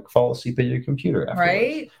not like fall asleep at your computer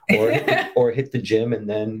afterwards. Right. or hit the gym and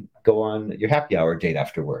then go on your happy hour date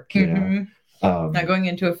after work, not going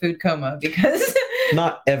into a food coma because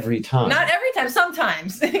not every time,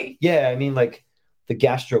 sometimes. Yeah. I mean, like the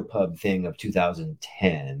gastropub thing of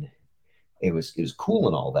 2010, it was cool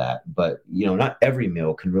and all that, but not every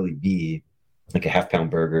meal can really be like a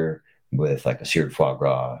half-pound burger with like a seared foie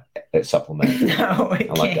gras supplement. No,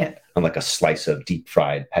 it can't. On like a slice of deep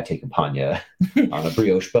fried pate campagna on a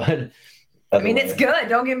brioche bun. I mean, it's good.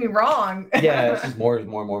 Don't get me wrong. Yeah, it's just more.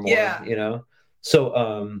 Yeah.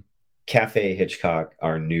 So Cafe Hitchcock,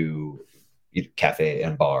 our new cafe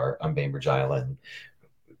and bar on Bainbridge Island,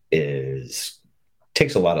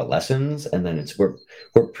 takes a lot of lessons, and then we're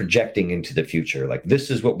projecting into the future. Like, this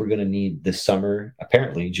is what we're going to need this summer,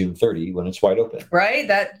 apparently June 30 when it's wide open. Right.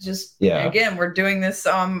 That just, again, we're doing this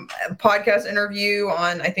podcast interview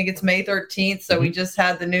on, I think it's May 13th. So we just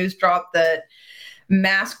had the news drop that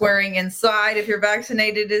mask wearing inside if you're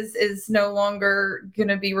vaccinated is no longer going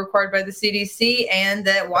to be required by the CDC, and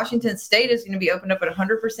that Washington State is going to be opened up at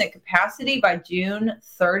 100% capacity by June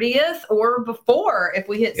 30th or before if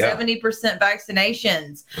we hit 70%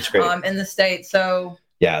 vaccinations in the state. So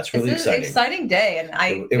yeah, it's really exciting. An exciting day,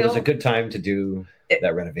 and it was a good time to do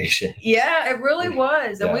that renovation. Yeah, it really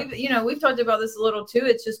was. And we've talked about this a little too.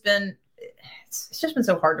 It's just been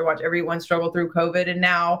so hard to watch everyone struggle through COVID, and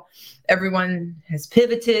now everyone has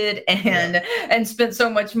pivoted and spent so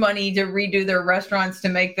much money to redo their restaurants to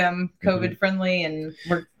make them COVID friendly, and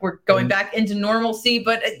we're going back into normalcy,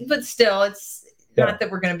 but still it's not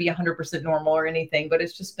that we're going to be 100% normal or anything, but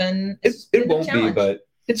it's just been it won't be, but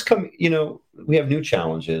it's coming. We have new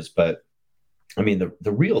challenges, but I mean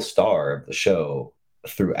the real star of the show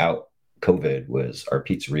throughout COVID was our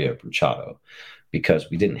pizzeria Bruciato, because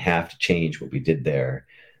we didn't have to change what we did there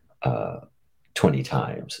 20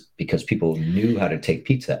 times, because people knew how to take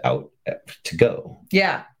pizza out to go.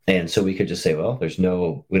 Yeah. And so we could just say, well,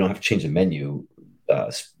 we don't have to change the menu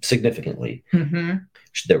significantly. Mm-hmm.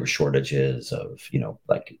 There were shortages of,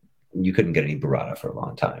 like you couldn't get any burrata for a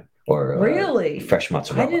long time. Or really fresh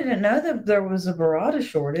mozzarella. I didn't know that there was a burrata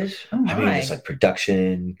shortage. Oh my! I mean, it's like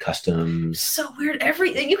production, customs. So weird.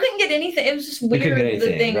 You couldn't get anything. It was just weird.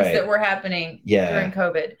 The things that were happening during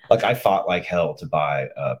COVID. Like I fought like hell to buy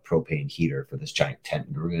a propane heater for this giant tent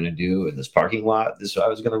we were going to do in this parking lot. This I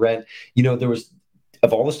was going to rent. There was,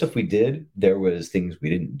 of all the stuff we did, there was things we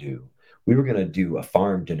didn't do. We were going to do a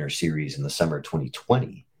farm dinner series in the summer of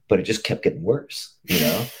 2020, but it just kept getting worse.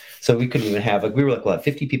 So we couldn't even have, we were like, we'll have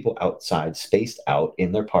 50 people outside, spaced out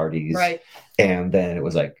in their parties. Right. And then it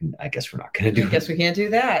was like, I guess we're not going to do it. I guess we can't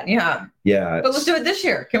do that. Yeah. Yeah. But let's do it this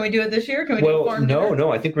year. Can we do it this year? Can we do a farm dinner?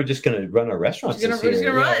 No. I think we're just going to run our restaurants this year. We're just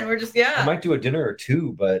going to run. We're just, I might do a dinner or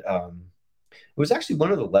two, but it was actually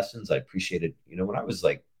one of the lessons I appreciated. When I was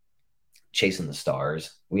like chasing the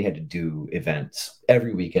stars, we had to do events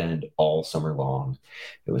every weekend, all summer long.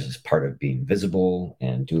 It was just part of being visible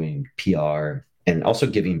and doing PR. And also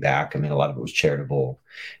giving back. I mean, a lot of it was charitable.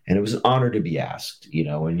 And it was an honor to be asked,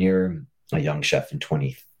 when you're a young chef in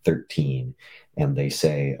 2013 and they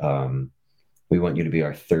say, we want you to be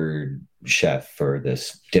our third chef for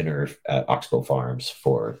this dinner at Oxbow Farms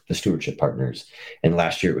for the stewardship partners. And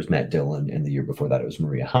last year it was Matt Dillon, and the year before that it was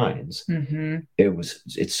Maria Hines. Mm-hmm.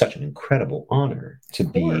 It's such an incredible honor to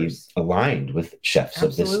be aligned with chefs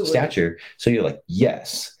of this stature. So you're like,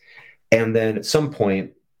 yes. And then at some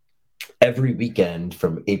point, every weekend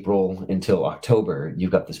from April until October,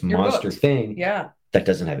 you've got this monster thing that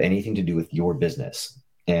doesn't have anything to do with your business.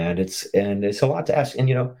 And it's a lot to ask.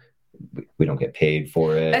 And, we don't get paid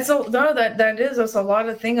for it. That's a lot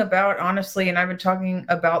to think about, honestly. And I've been talking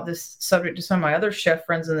about this subject to some of my other chef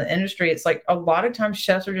friends in the industry. It's like a lot of times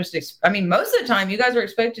chefs are just, most of the time you guys are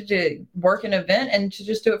expected to work an event and to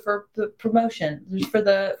just do it for the promotion, just for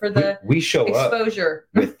the we show exposure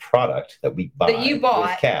up with product that we buy, that you bought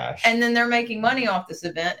with cash, and then they're making money off this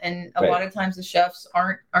event. And a lot of times the chefs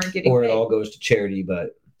aren't getting or paid. It all goes to charity.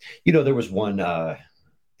 But there was one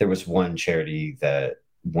charity that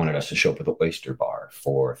wanted us to show up at the oyster bar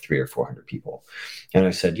for 300 or 400 people. And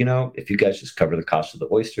I said, if you guys just cover the cost of the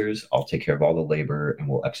oysters, I'll take care of all the labor and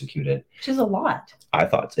we'll execute it. Which is a lot. I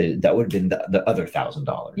thought that would have been the other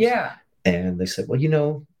 $1,000. Yeah. And they said, well,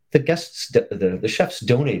 the guests, the chefs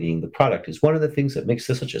donating the product is one of the things that makes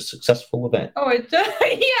this such a successful event. Oh, it does.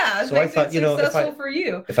 Yeah. So I thought, successful for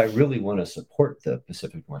you. If I really want to support the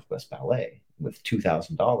Pacific Northwest Ballet with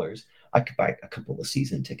 $2,000, I could buy a couple of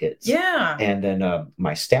season tickets. Yeah. And then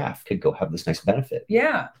my staff could go have this nice benefit.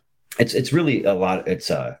 Yeah. It's really a lot. This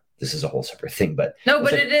is a whole separate thing, but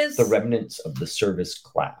it is the remnants of the service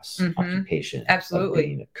class occupation. Absolutely. Of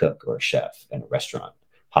being a cook or a chef in a restaurant,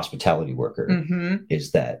 hospitality worker,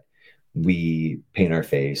 is that we paint our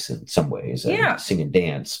face in some ways and sing and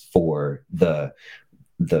dance for the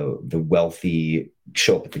wealthy,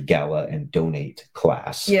 show up at the gala and donate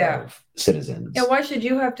class of citizens. Yeah, why should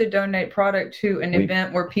you have to donate product to an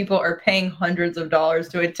event where people are paying hundreds of dollars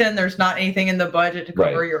to attend? There's not anything in the budget to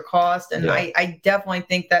cover your cost. And I definitely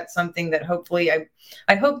think that's something that hopefully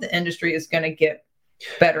I hope the industry is going to get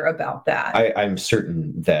better about that. I'm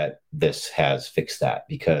certain that this has fixed that,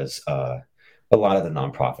 because a lot of the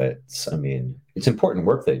nonprofits, it's important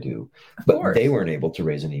work they do, but they weren't able to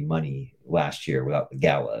raise any money last year without the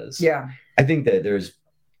galas. Yeah. I think that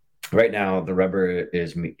right now the rubber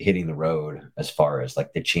is hitting the road as far as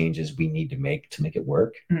like the changes we need to make it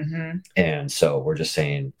work. Mm-hmm. And so we're just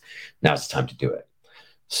saying, now's the time to do it.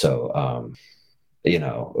 So,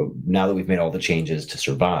 now that we've made all the changes to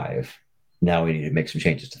survive, now we need to make some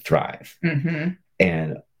changes to thrive. Mm-hmm.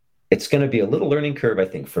 And it's going to be a little learning curve, I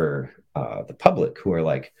think, for the public who are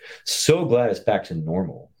like so glad it's back to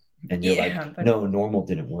normal. And you're like, no, normal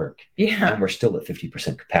didn't work. Yeah. And we're still at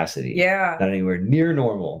 50% capacity. Yeah. Not anywhere near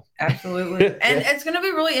normal. Absolutely. And it's going to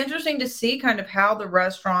be really interesting to see kind of how the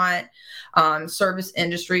restaurant service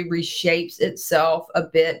industry reshapes itself a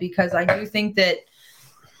bit, because I do think that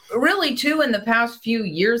really too in the past few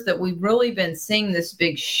years that we've really been seeing this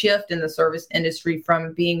big shift in the service industry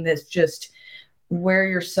from being this just wear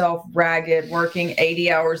yourself ragged, working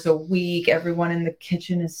 80 hours a week. Everyone in the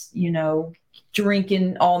kitchen is,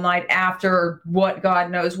 drinking all night after, or what God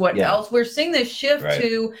knows what else. We're seeing this shift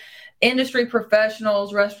to industry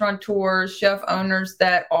professionals, restaurateurs, chef owners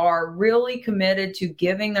that are really committed to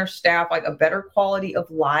giving their staff like a better quality of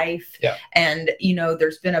life. Yeah. And,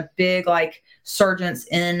 there's been a big like surgence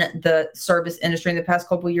in the service industry in the past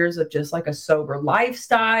couple of years of just like a sober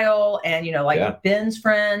lifestyle. And, Ben's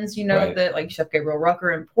friends, that like Chef Gabriel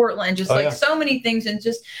Rucker in Portland, just so many things. And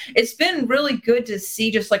just, it's been really good to see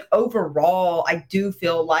just like overall, I do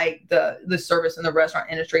feel like the service in the restaurant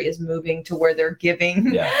industry is moving to where they're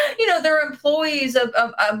giving, their employees a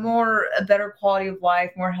better quality of life,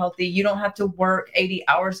 more healthy. You don't have to work 80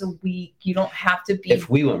 hours a week. You don't have to be. If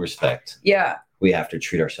we want respect, we have to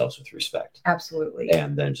treat ourselves with respect. Absolutely.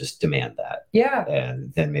 And then just demand that. Yeah.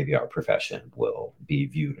 And then maybe our profession will be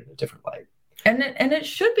viewed in a different light. And it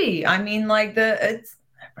should be. I mean, like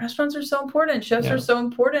restaurants are so important. Chefs are so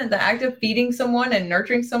important. The act of feeding someone and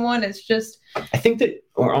nurturing someone, it's just. I think that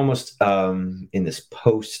we're almost in this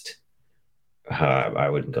post. I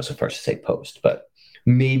wouldn't go so far as to say post, but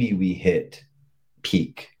maybe we hit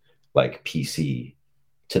peak like PC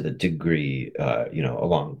to the degree,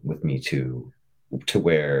 along with Me Too, to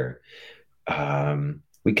where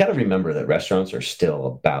we kind of remember that restaurants are still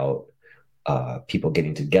about people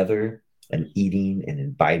getting together and eating and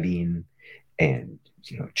imbibing and,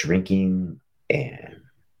 drinking and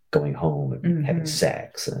going home and having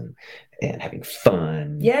sex and having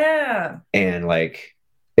fun. Yeah. And like,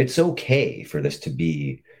 it's okay for this to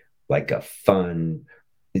be like a fun,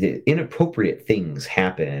 inappropriate things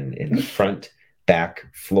happen in the front, back,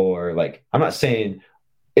 floor. Like, I'm not saying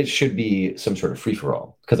it should be some sort of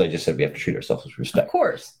free-for-all, because I just said we have to treat ourselves with respect. Of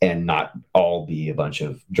course. And not all be a bunch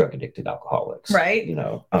of drug-addicted alcoholics. Right.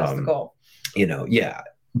 That's the goal. Yeah.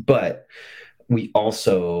 But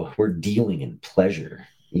we're dealing in pleasure.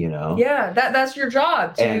 Yeah, that's your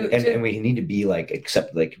job and we need to be like,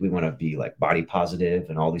 except like we want to be like body positive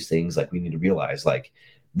and all these things. Like, we need to realize like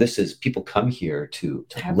this is, people come here to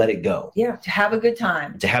let it go. Yeah, to have a good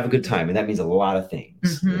time. And that means a lot of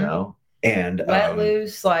things, and let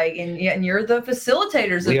loose, like, and you're the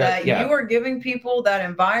facilitators of that. You are giving people that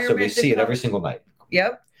environment. So we see it every single night.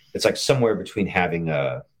 Yep. It's like somewhere between having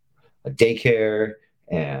a daycare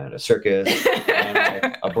and a circus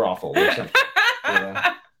and a brothel or something.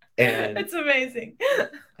 And it's amazing.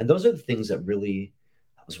 And those are the things that that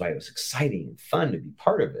was why it was exciting and fun to be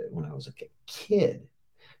part of it when I was like a kid.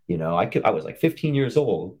 I was like 15 years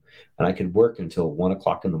old and I could work until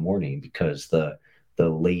 1:00 in the morning because the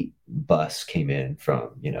late bus came in from,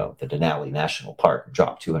 the Denali National Park and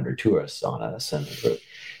dropped 200 tourists on us. And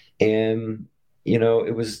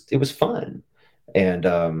it was fun. And,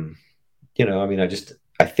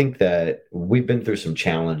 I think that we've been through some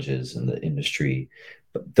challenges in the industry.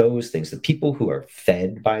 But those things, the people who are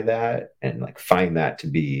fed by that and like find that to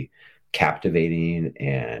be captivating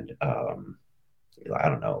and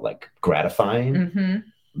like gratifying,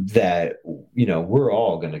 that we're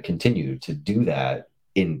all going to continue to do that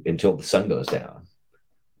until the sun goes down.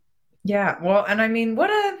 Yeah, well, and I mean,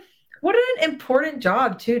 what an important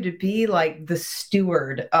job too, to be like the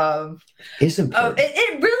steward of. It's important.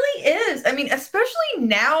 It really is. I mean, especially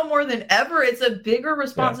now more than ever, it's a bigger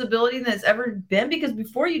responsibility than it's ever been, because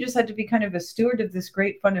before you just had to be kind of a steward of this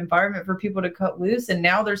great fun environment for people to cut loose. And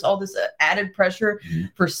now there's all this added pressure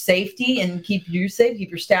for safety and keep you safe, keep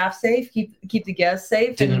your staff safe, keep the guests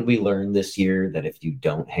safe. Didn't we learn this year that if you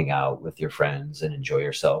don't hang out with your friends and enjoy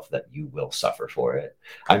yourself, that you will suffer for it?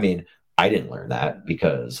 I mean, I didn't learn that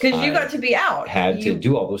because you got to be out, to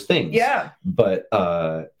do all those things. Yeah. But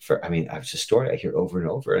it's a story I hear over and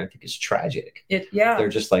over, and I think it's tragic. They're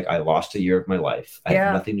just like, I lost a year of my life. I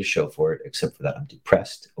have nothing to show for it except for that I'm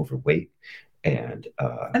depressed, overweight, and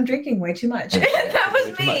I'm drinking way too much. That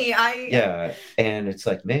was me. And it's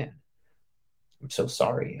like, man, I'm so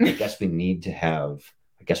sorry. I guess we need to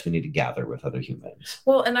gather with other humans.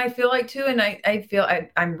 Well, and I feel like too, and I feel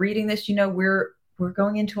I'm reading this. We're we're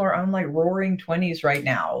going into our own like roaring 20s right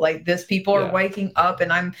now. Like people are waking up,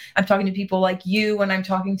 and I'm talking to people like you, and I'm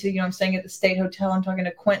talking to, I'm staying at the State Hotel. I'm talking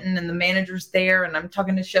to Quentin and the managers there, and I'm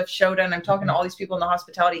talking to Chef Shoda, and I'm talking to all these people in the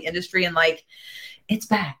hospitality industry, and like, it's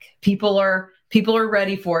back. People are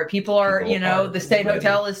ready for it. People are the State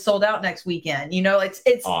Hotel is sold out next weekend.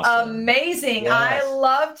 It's awesome. Amazing. Yes. I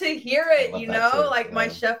love to hear it. My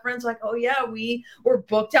chef friends like, oh yeah, we were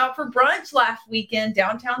booked out for brunch last weekend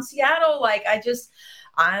downtown Seattle. Like,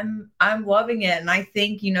 I'm loving it. And I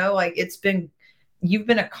think, you've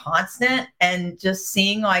been a constant, and just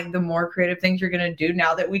seeing like the more creative things you're going to do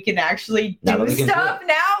now that we can actually do stuff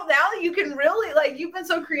now that you can really, like, you've been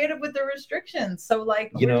so creative with the restrictions. So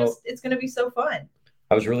like, it's going to be so fun.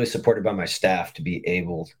 I was really supported by my staff to be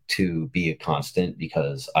able to be a constant,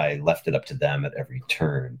 because I left it up to them at every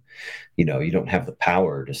turn. You don't have the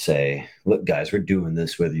power to say, look, guys, we're doing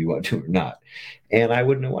this whether you want to or not. And I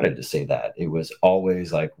wouldn't have wanted to say that. It was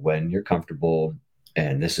always like, when you're comfortable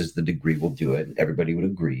and this is the degree, we'll do it. Everybody would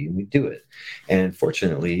agree, and we do it. And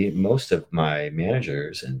fortunately, most of my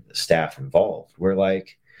managers and staff involved were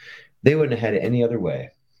like, they wouldn't have had it any other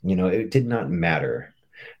way. It did not matter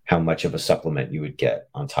how much of a supplement you would get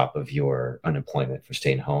on top of your unemployment for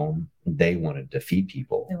staying home. They wanted to feed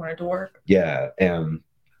people. They wanted to work. Yeah. And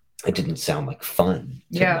it didn't sound like fun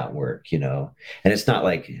to not work, and it's not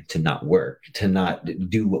like to not work, to not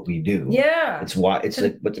do what we do. Yeah. It's why it's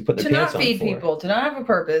like what to put the pants on for. To not feed people, to not have a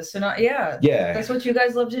purpose, to not, Yeah. That's what you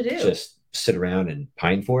guys love to do. Just sit around and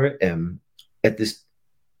pine for it. And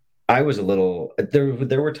I was a little,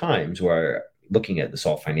 there were times where, looking at this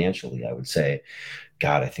all financially, I would say,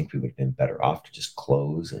 God, I think we would have been better off to just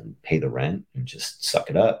close and pay the rent and just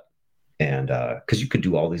suck it up. And because you could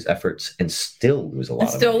do all these efforts and still lose a lot of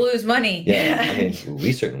money. Still lose money. Yeah,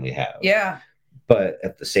 we certainly have. Yeah. But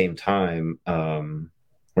at the same time,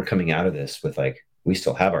 we're coming out of this with like, we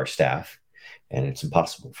still have our staff, and it's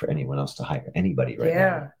impossible for anyone else to hire anybody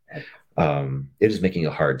right now. It is making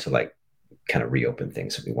it hard to like kind of reopen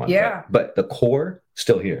things if we want. Yeah. But the core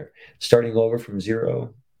still here. Starting over from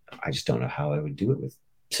zero, I just don't know how I would do it with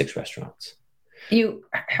 6 restaurants. You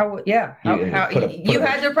had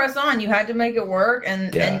to press on. You had to make it work,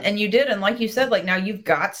 and you did. And like you said, like, now you've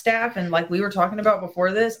got staff, and like we were talking about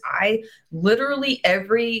before this, I literally,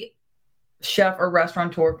 every chef or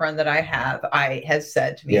restaurateur friend that I has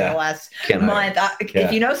said to me in the last month,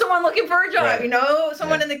 if you know someone looking for a job,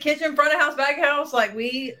 someone in the kitchen, front of house, back of house, like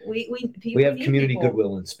we have community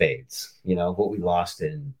goodwill in spades. What we lost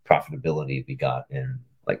in profitability, we got in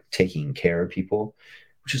like taking care of people,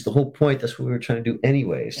 which is the whole point. That's what we were trying to do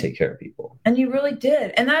anyways, take care of people. And you really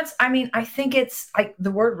did. And I think it's like,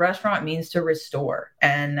 the word restaurant means to restore,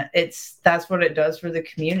 and that's what it does for the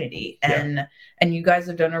community. And you guys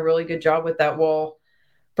have done a really good job with that. Well,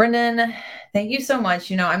 Brendan, thank you so much.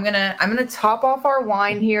 I'm gonna top off our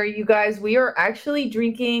wine here, you guys. We are actually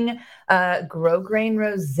drinking Grow Grain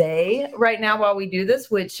Rosé right now while we do this,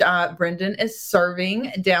 which Brendan is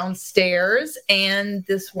serving downstairs. And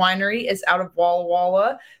this winery is out of Walla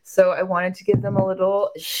Walla, so I wanted to give them a little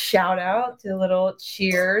shout out, to a little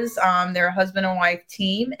cheers. They're a husband and wife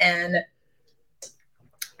team, and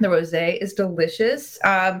the rosé is delicious.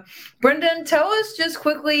 Brendan, tell us just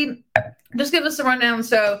quickly, just give us a rundown.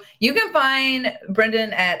 So you can find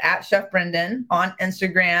Brendan at Chef Brendan on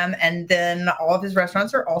Instagram, and then all of his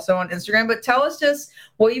restaurants are also on Instagram. But tell us just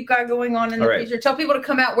what you've got going on in the future. Tell people to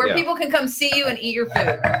come out, where people can come see you and eat your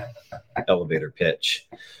food. Elevator pitch.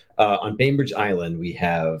 On Bainbridge Island, we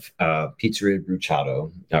have Pizzeria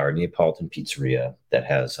Bruciato, our Neapolitan pizzeria that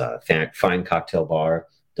has a fine cocktail bar,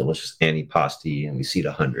 delicious antipasti, and we seat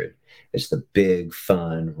 100. It's the big,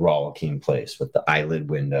 fun, rollicking place with the eyelid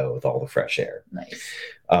window with all the fresh air. Nice.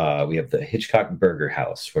 We have the Hitchcock Burger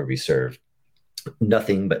House, where we serve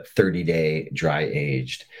nothing but 30-day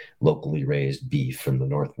dry-aged, locally raised beef from the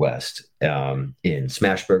Northwest in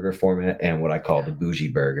smash burger format, and what I call the bougie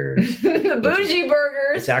burgers. The bougie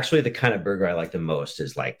burgers. It's actually the kind of burger I like the most,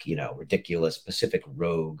 is like, ridiculous Pacific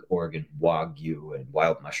Rogue, Oregon Wagyu, and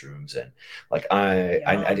wild mushrooms. And like,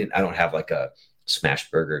 I don't have like a smash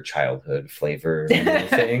burger childhood flavor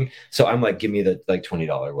thing. So I'm like, give me the like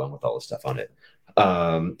 $20 one with all the stuff on it.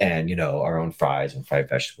 And our own fries and fried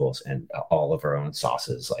vegetables and all of our own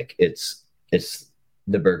sauces. Like, it's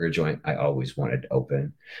the burger joint I always wanted to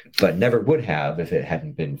open, but never would have if it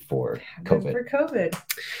hadn't been for COVID.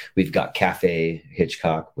 We've got Cafe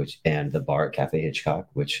Hitchcock, and the bar at Cafe Hitchcock,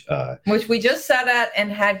 which we just sat at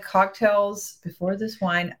and had cocktails before this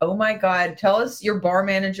wine. Oh my God. Tell us, your bar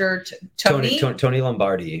manager, Tony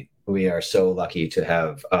Lombardi, We are so lucky to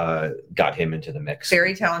have got him into the mix.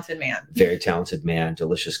 Very talented man. Very talented man.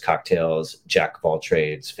 Delicious cocktails, jack of all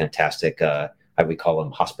trades, fantastic. How we call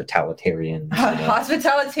them, hospitalitarians.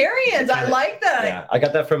 Hospitalitarians. I like that. Yeah, I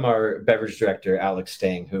got that from our beverage director, Alex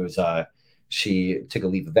Stang, who's she took a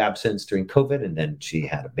leave of absence during COVID, and then she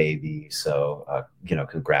had a baby. So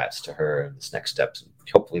congrats to her. And this next steps.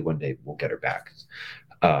 Hopefully, one day we'll get her back.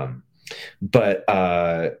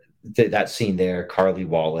 That scene there, Carly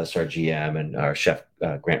Wallace, our GM, and our chef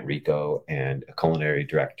Grant Rico, and a culinary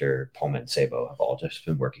director Paul Mancebo have all just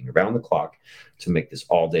been working around the clock to make this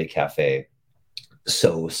all-day cafe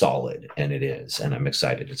so solid, and it is. And I'm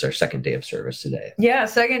excited. It's our second day of service today. Yeah,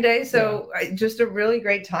 second day. So just a really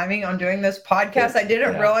great timing on doing this podcast. I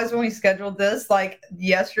didn't realize when we scheduled this, like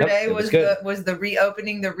yesterday was the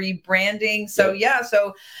reopening, the rebranding. So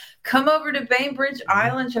so come over to Bainbridge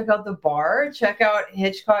Island, check out the bar, check out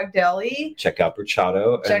Hitchcock Deli, check out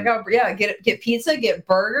Bruciato, get pizza, get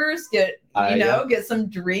burgers, get some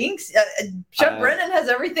drinks. Chef Brennan has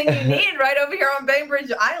everything you need right over here on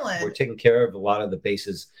Bainbridge Island. We're taking care of a lot of the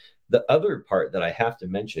bases. The other part that I have to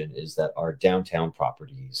mention is that our downtown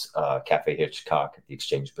properties, Cafe Hitchcock at the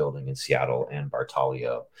Exchange Building in Seattle and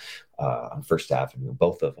Bartolio on First Avenue,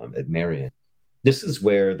 both of them at Marion. This is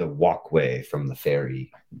where the walkway from the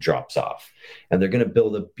ferry drops off. And they're going to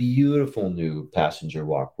build a beautiful new passenger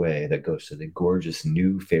walkway that goes to the gorgeous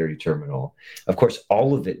new ferry terminal. Of course,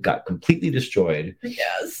 all of it got completely destroyed.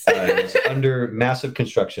 Yes. It's under massive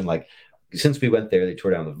construction. Like, since we went there, they tore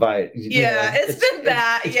down the vine. Yeah, it's been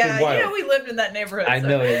bad. It's been wild. We lived in that neighborhood. I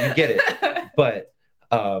know, you get it. But,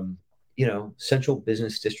 Central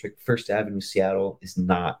Business District, First Avenue, Seattle is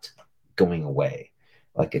not going away.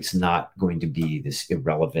 Like, it's not going to be this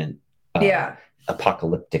irrelevant,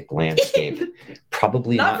 apocalyptic landscape.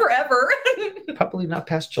 Probably not forever. Probably not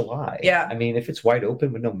past July. Yeah. I mean, if it's wide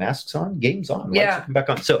open with no masks on, game's on. Lights come back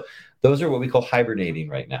on. So those are what we call hibernating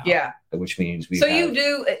right now. Yeah. Which means you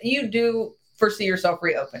do foresee yourself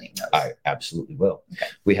reopening those? I absolutely will. Okay.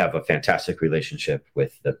 We have a fantastic relationship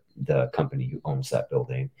with the company who owns that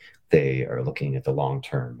building. They are looking at the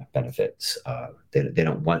long-term benefits. They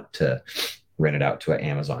don't want to rent it out to an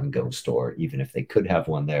Amazon Go store. Even if they could have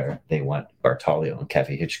one there, they want Bartolio and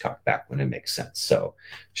Cafe Hitchcock back when it makes sense. So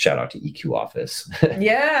shout out to EQ Office.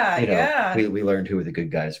 We learned who the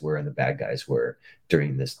good guys were and the bad guys were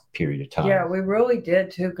during this period of time. Yeah, we really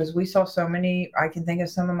did too, because we saw so many. I can think of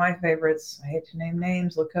some of my favorites. I hate to name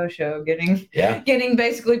names. Lacosho getting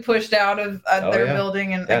basically pushed out of their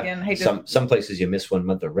building, and again, some places you miss 1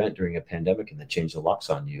 month of rent during a pandemic and they change the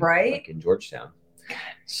locks on you, right? Like in Georgetown.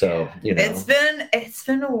 So it's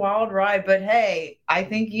been a wild ride, but hey, I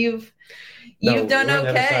think you've done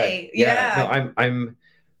okay.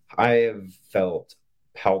 I have felt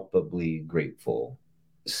palpably grateful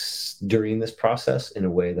during this process in a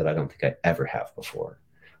way that I don't think I ever have before.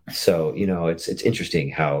 So it's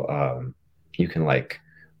interesting how you can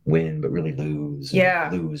win but really lose,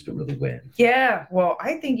 lose but really win. Yeah, well,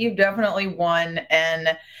 I think you've definitely won,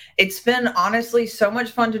 and it's been honestly so much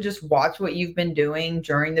fun to just watch what you've been doing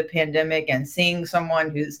during the pandemic and seeing someone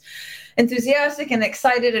who's enthusiastic and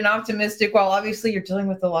excited and optimistic while obviously you're dealing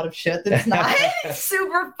with a lot of shit that's not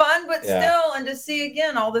super fun, but still, and to see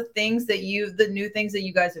again all the new things that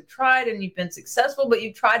you guys have tried, and you've been successful, but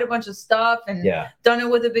you've tried a bunch of stuff and done it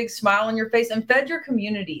with a big smile on your face and fed your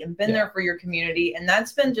community and been there for your community. And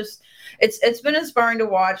that's been it's been inspiring to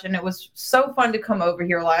watch, and it was so fun to come over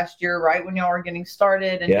here last year, right when y'all were getting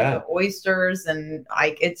started, and do the oysters, and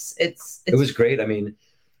it was great. I mean,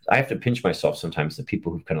 I have to pinch myself sometimes, the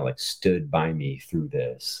people who've kind of stood by me through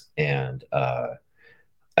this. And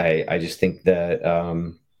I just think that,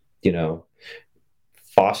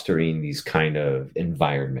 fostering these kind of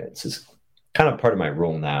environments is kind of part of my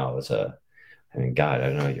role now as I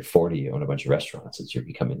don't know, you're 40, you own a bunch of restaurants. You're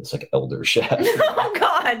becoming this elder chef. Oh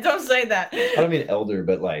God, don't say that. I don't mean elder,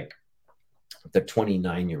 but the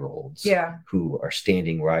 29-year-olds who are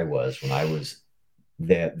standing where I was when I was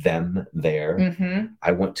there. Mm-hmm.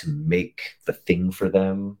 I want to make the thing for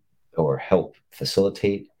them or help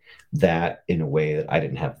facilitate that in a way that I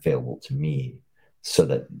didn't have available to me, so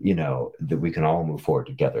that that we can all move forward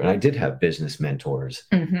together. And I did have business mentors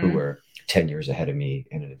who were 10 years ahead of me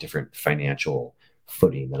and in a different financial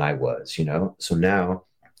footing than I was, so now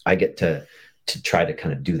I get to try to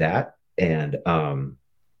kind of do that. And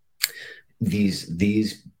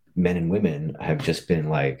these men and women have just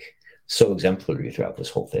been so exemplary throughout this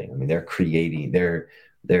whole thing. I mean, they're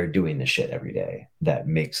they're doing the shit every day that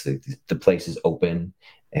makes the places open.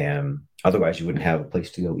 And otherwise you wouldn't have a place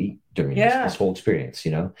to go eat during this whole experience,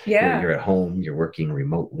 you know? You're at home, you're working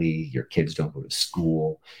remotely, your kids don't go to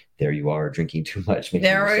school. There you are drinking too much, making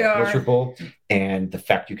yourself miserable. And the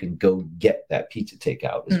fact you can go get that pizza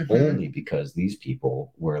takeout is only because these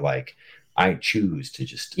people were like, I choose to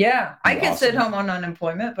just I can sit home on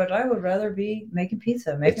unemployment, but I would rather be making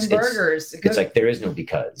pizza, making burgers. It's like there is no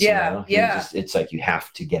because. You know? It's like you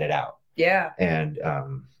have to get it out. And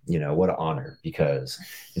you know, what an honor, because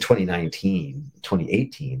in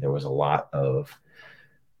 2018, there was a lot of,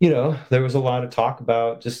 you know, there was a lot of talk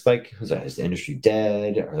about just like, is the industry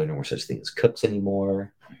dead? Are there no more such things as cooks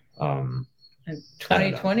anymore? And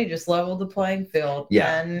 2020 just leveled the playing field.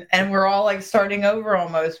 And we're all like starting over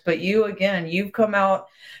almost. But you, again, you've come out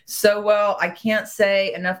so well. I can't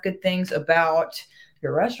say enough good things about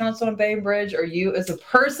your restaurants on Bainbridge or you as a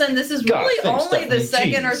person. This is really only the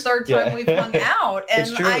second or third time we've hung out.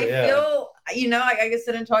 And I feel, you know, I can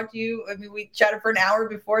sit and talk to you. I mean, we chatted for an hour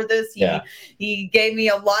before this. He gave me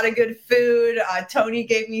a lot of good food. Tony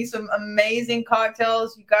gave me some amazing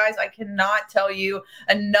cocktails. You guys, I cannot tell you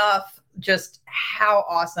enough just how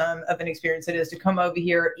awesome of an experience it is to come over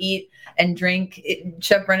here, eat and drink.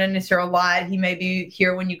 Chef Brennan is here a lot. He may be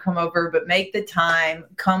here when you come over, but make the time,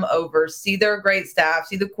 come over, see their great staff,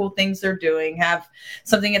 see the cool things they're doing, have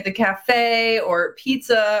something at the cafe or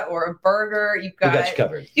pizza or a burger. We got you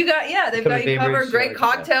covered. They've got you covered. Great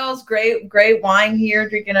cocktails, great wine here,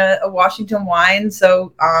 drinking a Washington wine.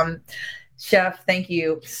 So, Chef, thank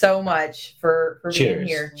you so much for being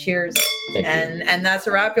here. Cheers. And that's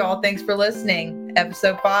a wrap, y'all. Thanks for listening.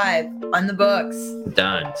 Episode 5 on the books.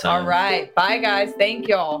 Done. All right. Bye, guys. Thank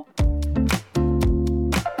y'all.